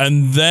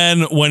 And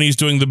then when he's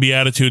doing the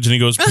Beatitudes and he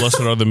goes,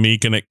 blessed are the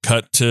meek, and it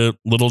cut to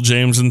little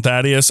James and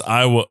Thaddeus,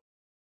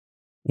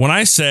 when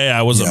I say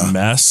I was a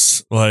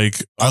mess,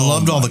 like, I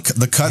loved all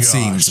the cut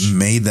scenes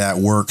made that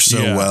work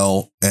so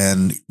well,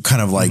 and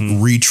kind of like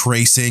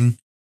retracing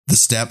the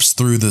steps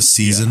through the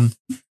season.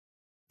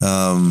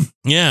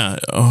 Yeah,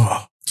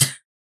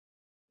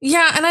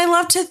 and I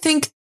love to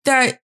think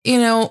that,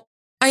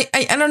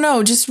 I don't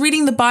know, just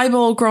reading the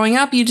Bible growing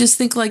up, you just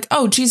think like,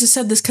 oh, Jesus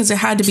said this because it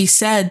had to be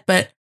said.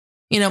 But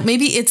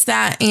maybe it's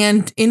that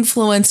and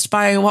influenced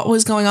by what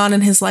was going on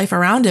in his life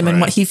around him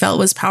and what he felt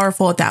was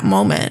powerful at that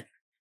moment.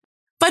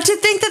 But to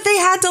think that they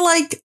had to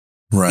like,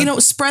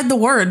 spread the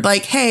word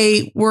like,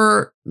 hey,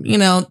 we're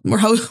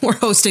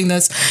hosting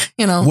this,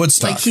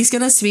 Woodstock. like he's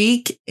going to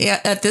speak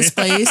at this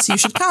place. You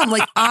should come.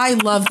 Like, I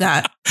love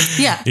that.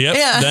 Yeah. Yep.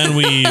 Yeah. Then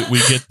we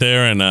get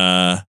there and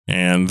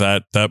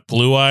that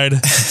blue-eyed,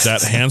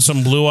 that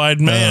handsome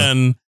blue-eyed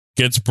man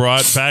gets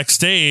brought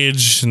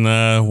backstage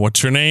and what's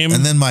her name?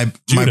 And then my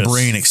Judas.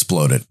 brain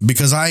exploded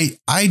because I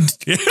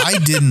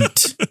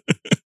didn't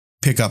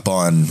pick up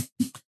on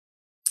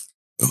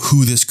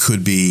who this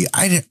could be.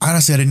 I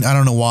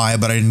don't know why,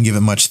 but I didn't give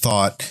it much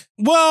thought.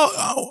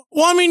 Well,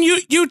 I mean,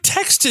 you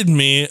texted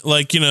me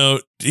like,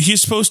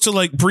 he's supposed to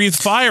like breathe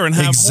fire and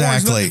have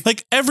Exactly. horns.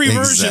 Like every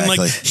version,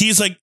 like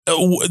he's like,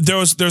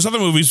 there's other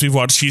movies we've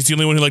watched. He's the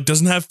only one who like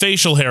doesn't have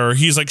facial hair, or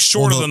he's like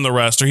shorter than the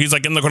rest, or he's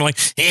like in the corner like.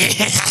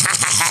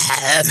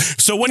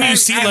 So when you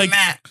see like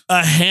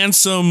a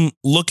handsome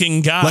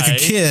looking guy, like a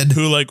kid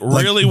who like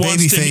really like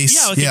wants to,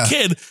 a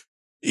kid.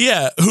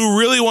 Yeah, who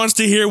really wants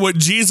to hear what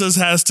Jesus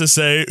has to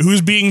say, who's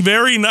being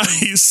very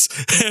nice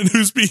and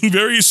who's being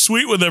very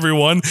sweet with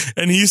everyone.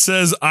 And he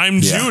says,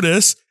 I'm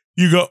Judas.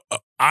 You go,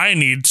 I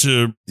need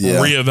to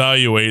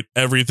reevaluate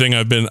everything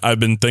I've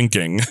been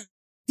thinking.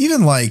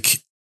 Even like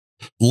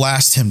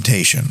Last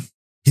Temptation,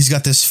 he's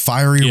got this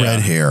fiery red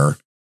hair.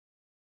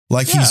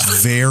 Like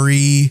he's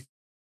very,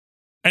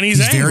 and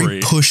he's angry. Very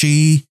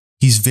pushy.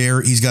 He's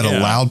got a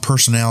loud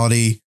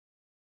personality.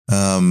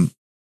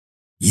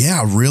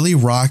 Really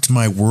rocked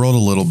my world a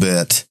little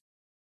bit.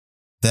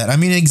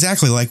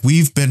 Exactly like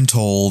we've been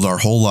told our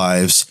whole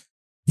lives,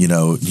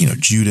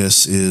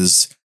 Judas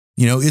is,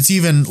 it's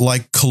even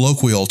like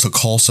colloquial to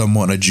call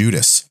someone a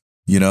Judas,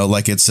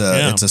 like it's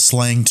a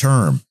slang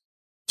term.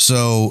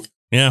 So,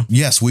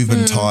 yes, we've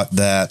been taught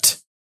that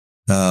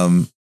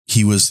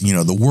he was,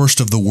 the worst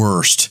of the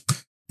worst.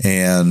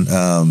 And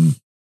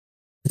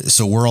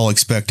so we're all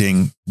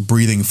expecting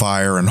breathing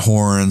fire and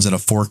horns and a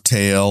forked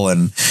tail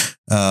and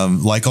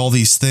like all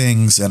these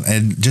things.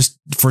 And just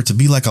for it to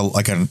be like a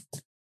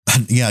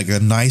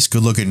nice,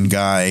 good looking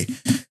guy.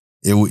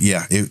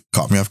 It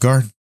caught me off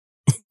guard.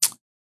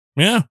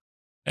 Yeah.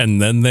 And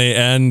then they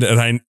end.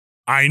 And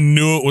I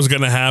knew it was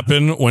going to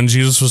happen when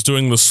Jesus was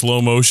doing the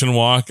slow motion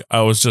walk.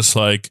 I was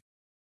like,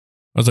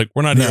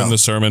 we're not hearing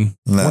this sermon.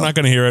 No. We're not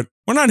going to hear it.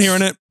 We're not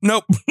hearing it.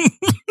 Nope.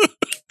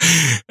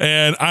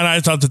 And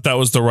I thought that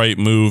was the right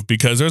move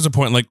because there's a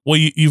point like, well,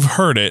 you've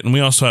heard it. And we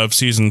also have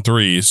season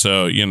 3.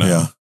 So,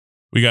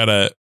 we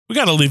gotta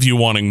leave you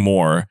wanting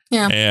more.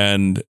 Yeah.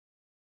 And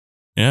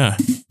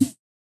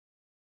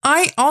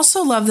I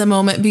also love the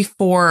moment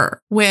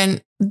before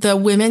when the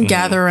women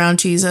gather around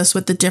Jesus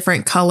with the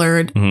different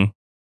colored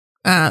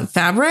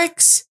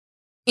fabrics.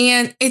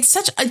 And it's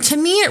to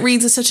me, it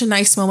reads as such a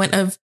nice moment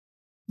of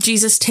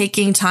Jesus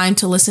taking time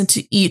to listen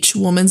to each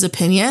woman's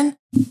opinion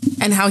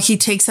and how he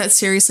takes that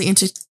seriously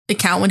into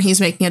account when he's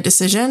making a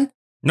decision.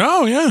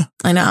 No, yeah.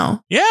 I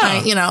know. Yeah.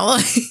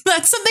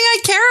 That's something I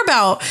care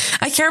about.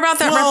 I care about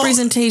that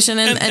representation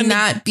and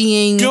that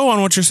being... To go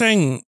on what you're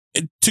saying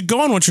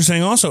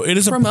also, it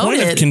is a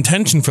point of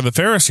contention for the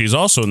Pharisees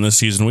also in this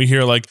season. We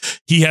hear like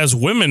he has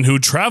women who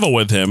travel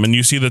with him and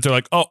you see that they're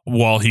like, oh,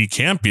 well, he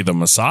can't be the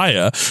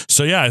Messiah.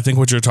 So yeah, I think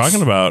what you're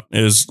talking about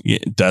is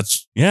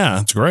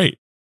it's great.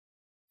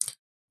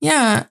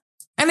 Yeah.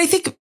 And I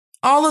think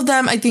all of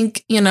them,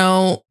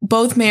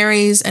 both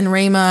Marys and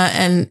Rhema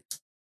and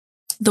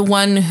the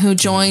one who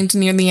joined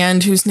near the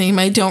end, whose name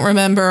I don't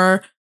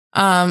remember,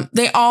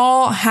 they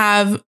all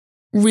have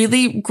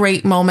really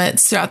great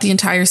moments throughout the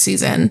entire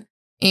season.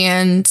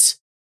 And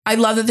I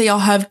love that they all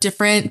have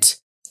different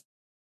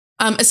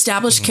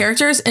established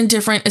characters and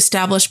different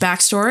established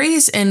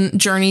backstories and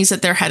journeys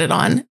that they're headed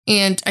on.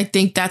 And I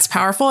think that's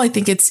powerful. I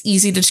think it's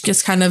easy to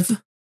just kind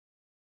of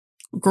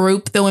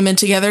group the women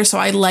together. So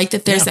I like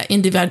that there's that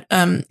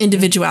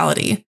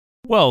individuality.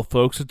 Well,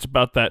 folks, it's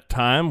about that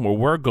time where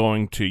we're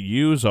going to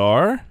use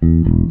our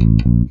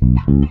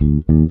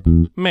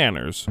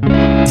manners.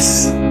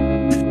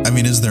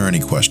 Is there any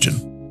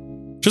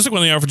question? Just like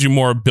when they offered you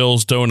more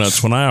Bill's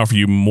Donuts, when I offer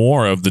you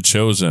more of The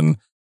Chosen,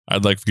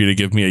 I'd like for you to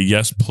give me a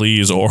yes,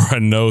 please, or a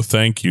no,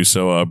 thank you.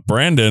 So,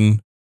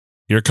 Brandon,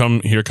 here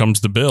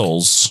comes the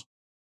Bills.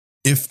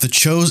 If the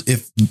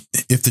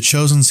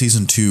Chosen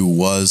season 2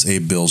 was a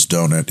Bill's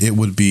donut, it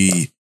would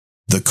be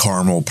the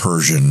caramel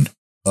Persian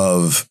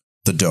of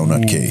the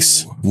donut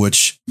case,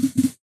 which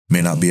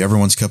may not be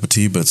everyone's cup of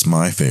tea, but it's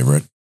my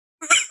favorite.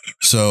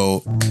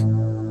 So,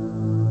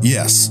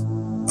 yes,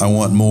 I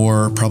want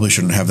more. Probably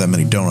shouldn't have that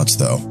many donuts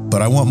though,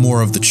 but I want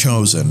more of The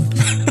Chosen,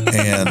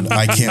 and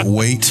I can't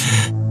wait.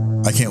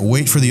 I can't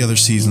wait for the other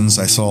seasons.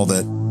 I saw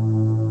that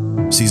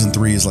season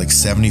 3 is like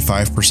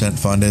 75%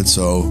 funded,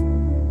 so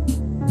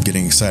I'm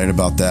getting excited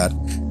about that.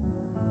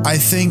 I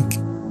think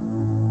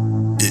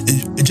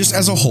just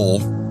as a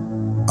whole,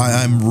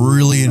 I'm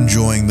really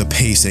enjoying the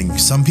pacing.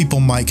 Some people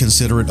might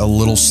consider it a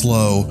little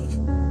slow,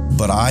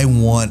 but I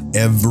want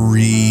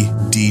every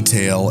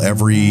detail,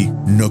 every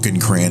nook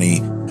and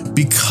cranny.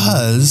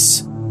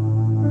 because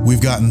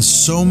we've gotten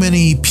so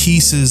many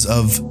pieces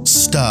of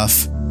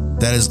stuff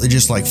that is, it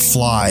just like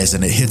flies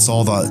and it hits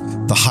all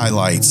the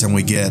highlights, and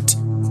we get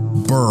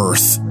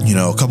birth,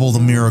 a couple of the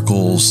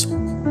miracles,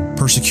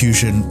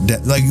 persecution,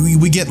 like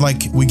we get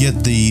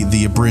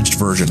the abridged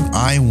version.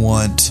 I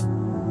want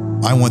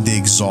the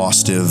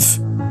exhaustive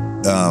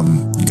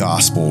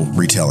gospel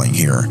retelling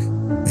here,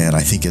 and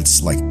I think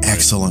it's like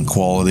excellent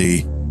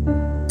quality.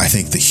 I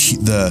think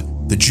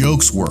the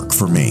jokes work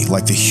for me,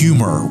 like the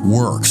humor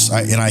works,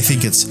 and I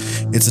think it's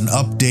an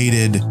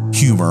updated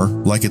humor,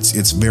 like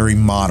it's very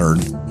modern,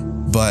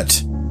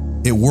 but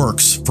it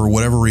works for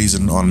whatever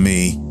reason on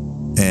me.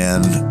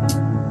 And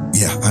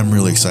yeah, I'm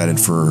really excited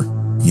for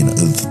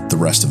the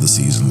rest of the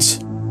seasons.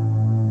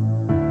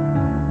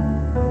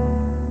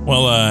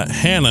 Well,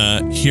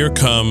 Hannah, here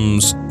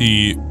comes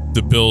the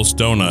Bill's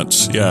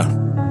Donuts. Yeah.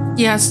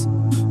 Yes.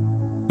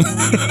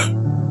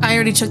 I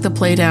already took the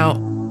plate out.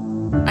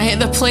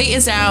 The plate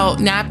is out.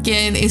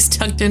 Napkin is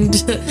tucked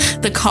into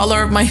the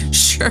collar of my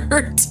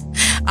shirt.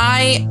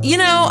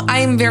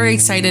 I'm very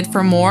excited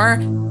for more.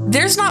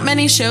 There's not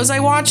many shows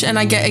I watch and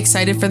I get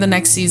excited for the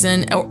next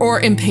season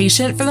or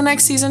impatient for the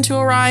next season to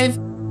arrive.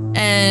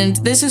 And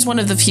this is one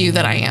of the few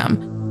that I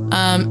am.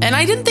 And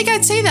I didn't think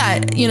I'd say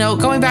that,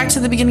 going back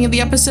to the beginning of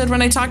the episode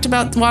when I talked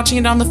about watching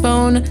it on the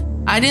phone,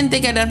 I didn't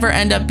think I'd ever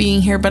end up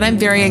being here, but I'm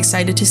very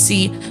excited to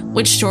see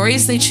which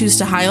stories they choose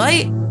to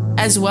highlight,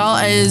 as well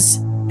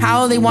as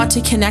how they want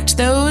to connect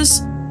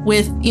those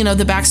with,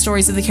 the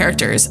backstories of the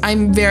characters.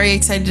 I'm very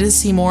excited to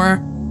see more,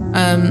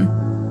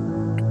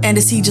 and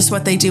to see just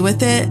what they do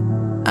with it.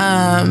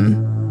 I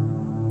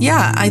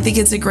think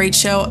it's a great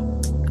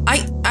show.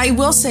 I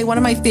will say one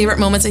of my favorite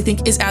moments, I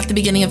think, is at the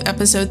beginning of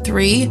episode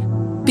 3,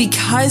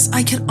 because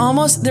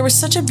there was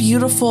such a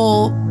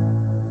beautiful,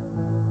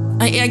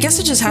 I guess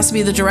it just has to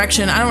be the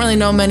direction. I don't really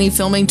know many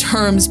filming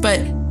terms, but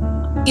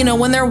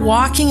when they're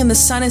walking and the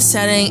sun is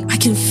setting, I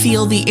can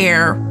feel the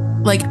air.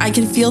 Like I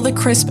can feel the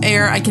crisp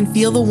air. I can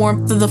feel the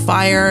warmth of the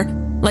fire.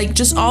 Like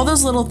just all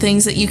those little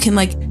things that you can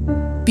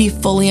be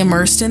fully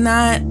immersed in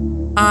that.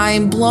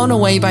 I'm blown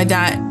away by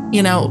that,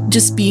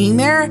 just being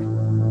there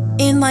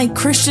in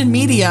Christian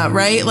media,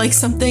 right? Like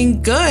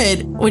something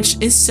good, which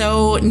is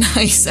so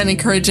nice and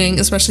encouraging,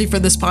 especially for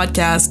this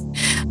podcast,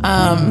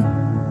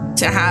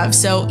 to have.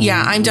 So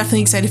yeah, I'm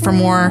definitely excited for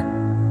more.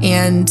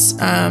 And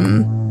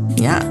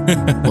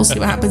we'll see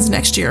what happens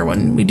next year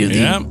when we do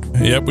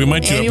the we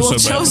might do annual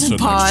episode by Chosen episode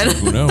pod.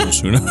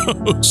 next year. Who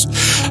knows?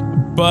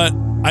 But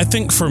I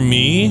think for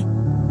me,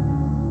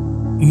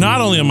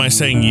 not only am I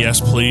saying yes,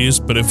 please,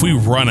 but if we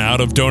run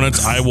out of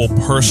donuts, I will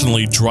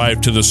personally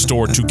drive to the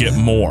store to get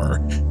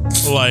more.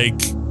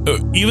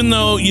 Even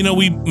though,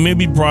 we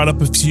maybe brought up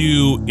a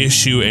few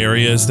issue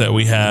areas that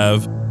we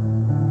have,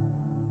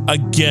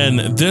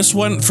 again, this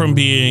went from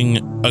being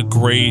a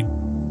great,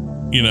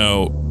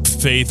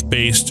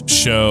 faith-based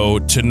show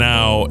to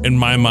now, in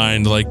my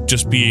mind,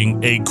 just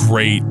being a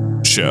great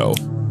show.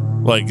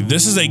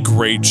 This is a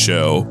great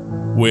show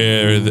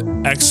with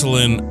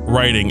excellent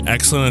writing,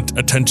 excellent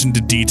attention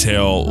to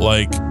detail,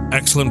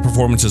 excellent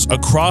performances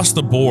across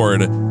the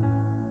board.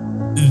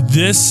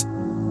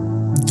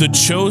 The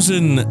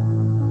Chosen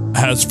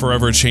has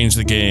forever changed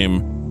the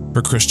game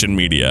for Christian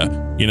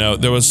media.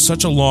 There was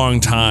such a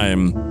long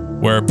time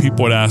where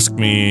people would ask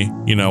me,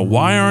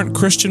 why aren't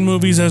Christian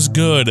movies as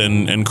good?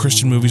 And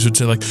Christian movies would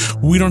say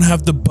we don't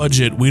have the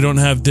budget, we don't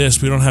have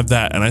this, we don't have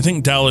that. And I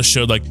think Dallas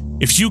showed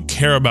if you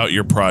care about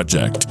your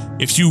project,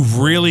 if you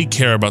really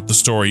care about the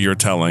story you're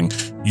telling,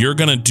 you're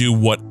going to do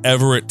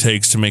whatever it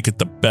takes to make it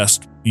the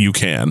best you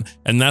can.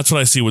 And that's what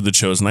I see with The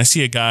Chosen. I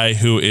see a guy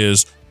who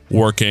is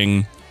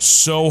working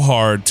so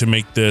hard to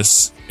make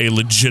this a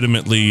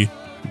legitimately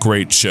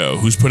great show,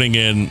 who's putting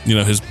in,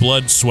 his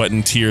blood, sweat,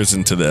 and tears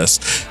into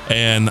this.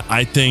 And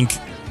I think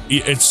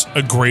it's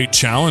a great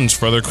challenge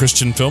for other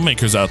Christian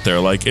filmmakers out there.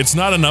 It's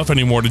not enough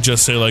anymore to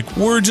just say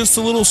we're just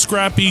a little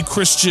scrappy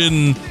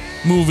Christian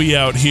movie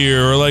out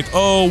here, or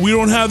oh, we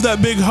don't have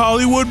that big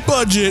Hollywood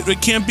budget,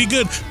 it can't be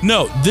good.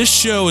 No, this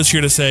show is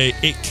here to say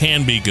it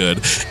can be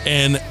good.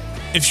 And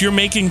if you're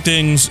making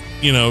things,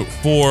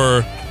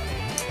 for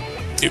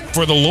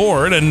the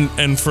Lord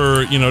and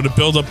for, to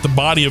build up the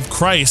body of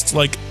Christ,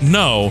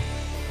 no,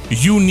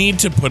 you need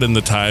to put in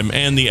the time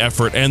and the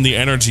effort and the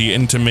energy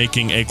into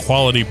making a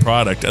quality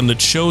product. And The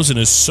Chosen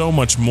is so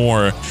much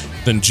more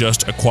than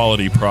just a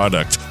quality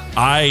product.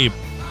 I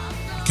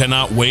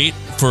cannot wait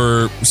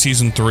for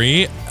season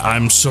 3.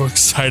 I'm so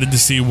excited to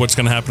see what's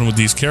going to happen with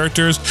these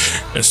characters,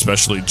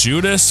 especially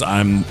Judas.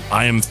 I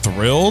am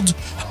thrilled.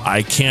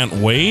 I can't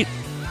wait.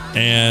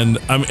 And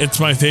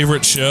it's my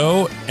favorite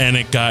show, and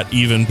it got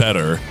even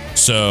better.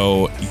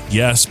 So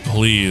yes,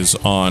 please,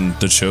 on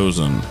The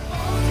Chosen.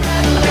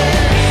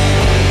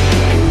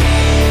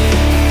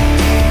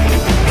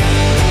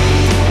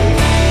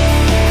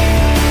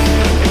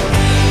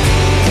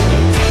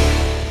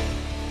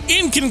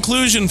 In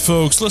conclusion,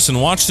 folks,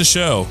 listen, watch the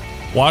show.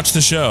 Watch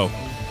the show.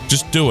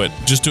 Just do it.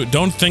 Just do it.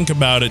 Don't think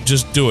about it.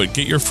 Just do it.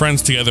 Get your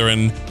friends together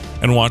and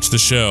and watch the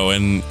show.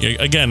 And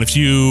again, if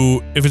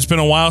it's been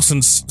a while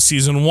since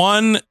season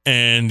 1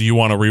 and you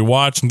want to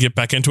rewatch and get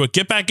back into it,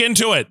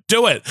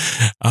 do it.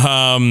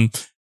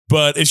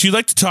 But if you'd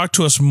like to talk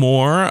to us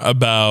more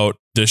about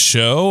the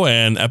show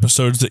and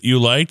episodes that you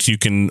liked, you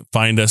can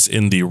find us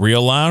in the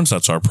Real Lounge.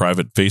 That's our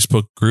private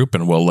Facebook group,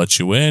 and we'll let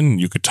you in.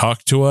 You could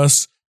talk to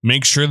us.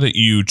 Make sure that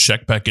you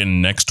check back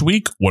in next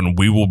week when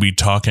we will be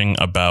talking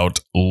about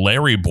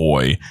Larry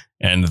Boy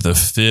and the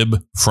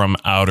Fib from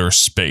Outer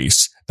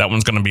Space. That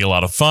one's going to be a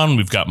lot of fun.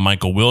 We've got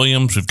Michael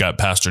Williams. We've got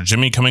Pastor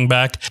Jimmy coming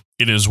back.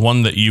 It is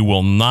one that you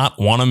will not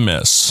want to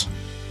miss.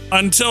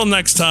 Until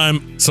next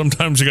time,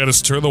 sometimes you got to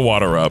stir the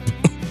water up.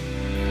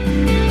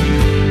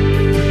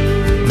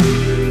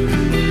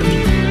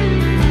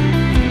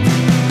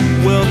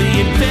 Well,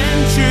 the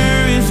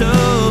adventure is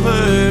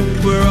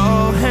over. We're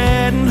all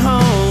heading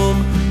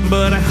home.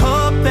 But I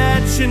hope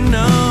that you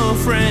know,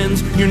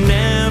 friends, you're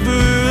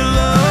never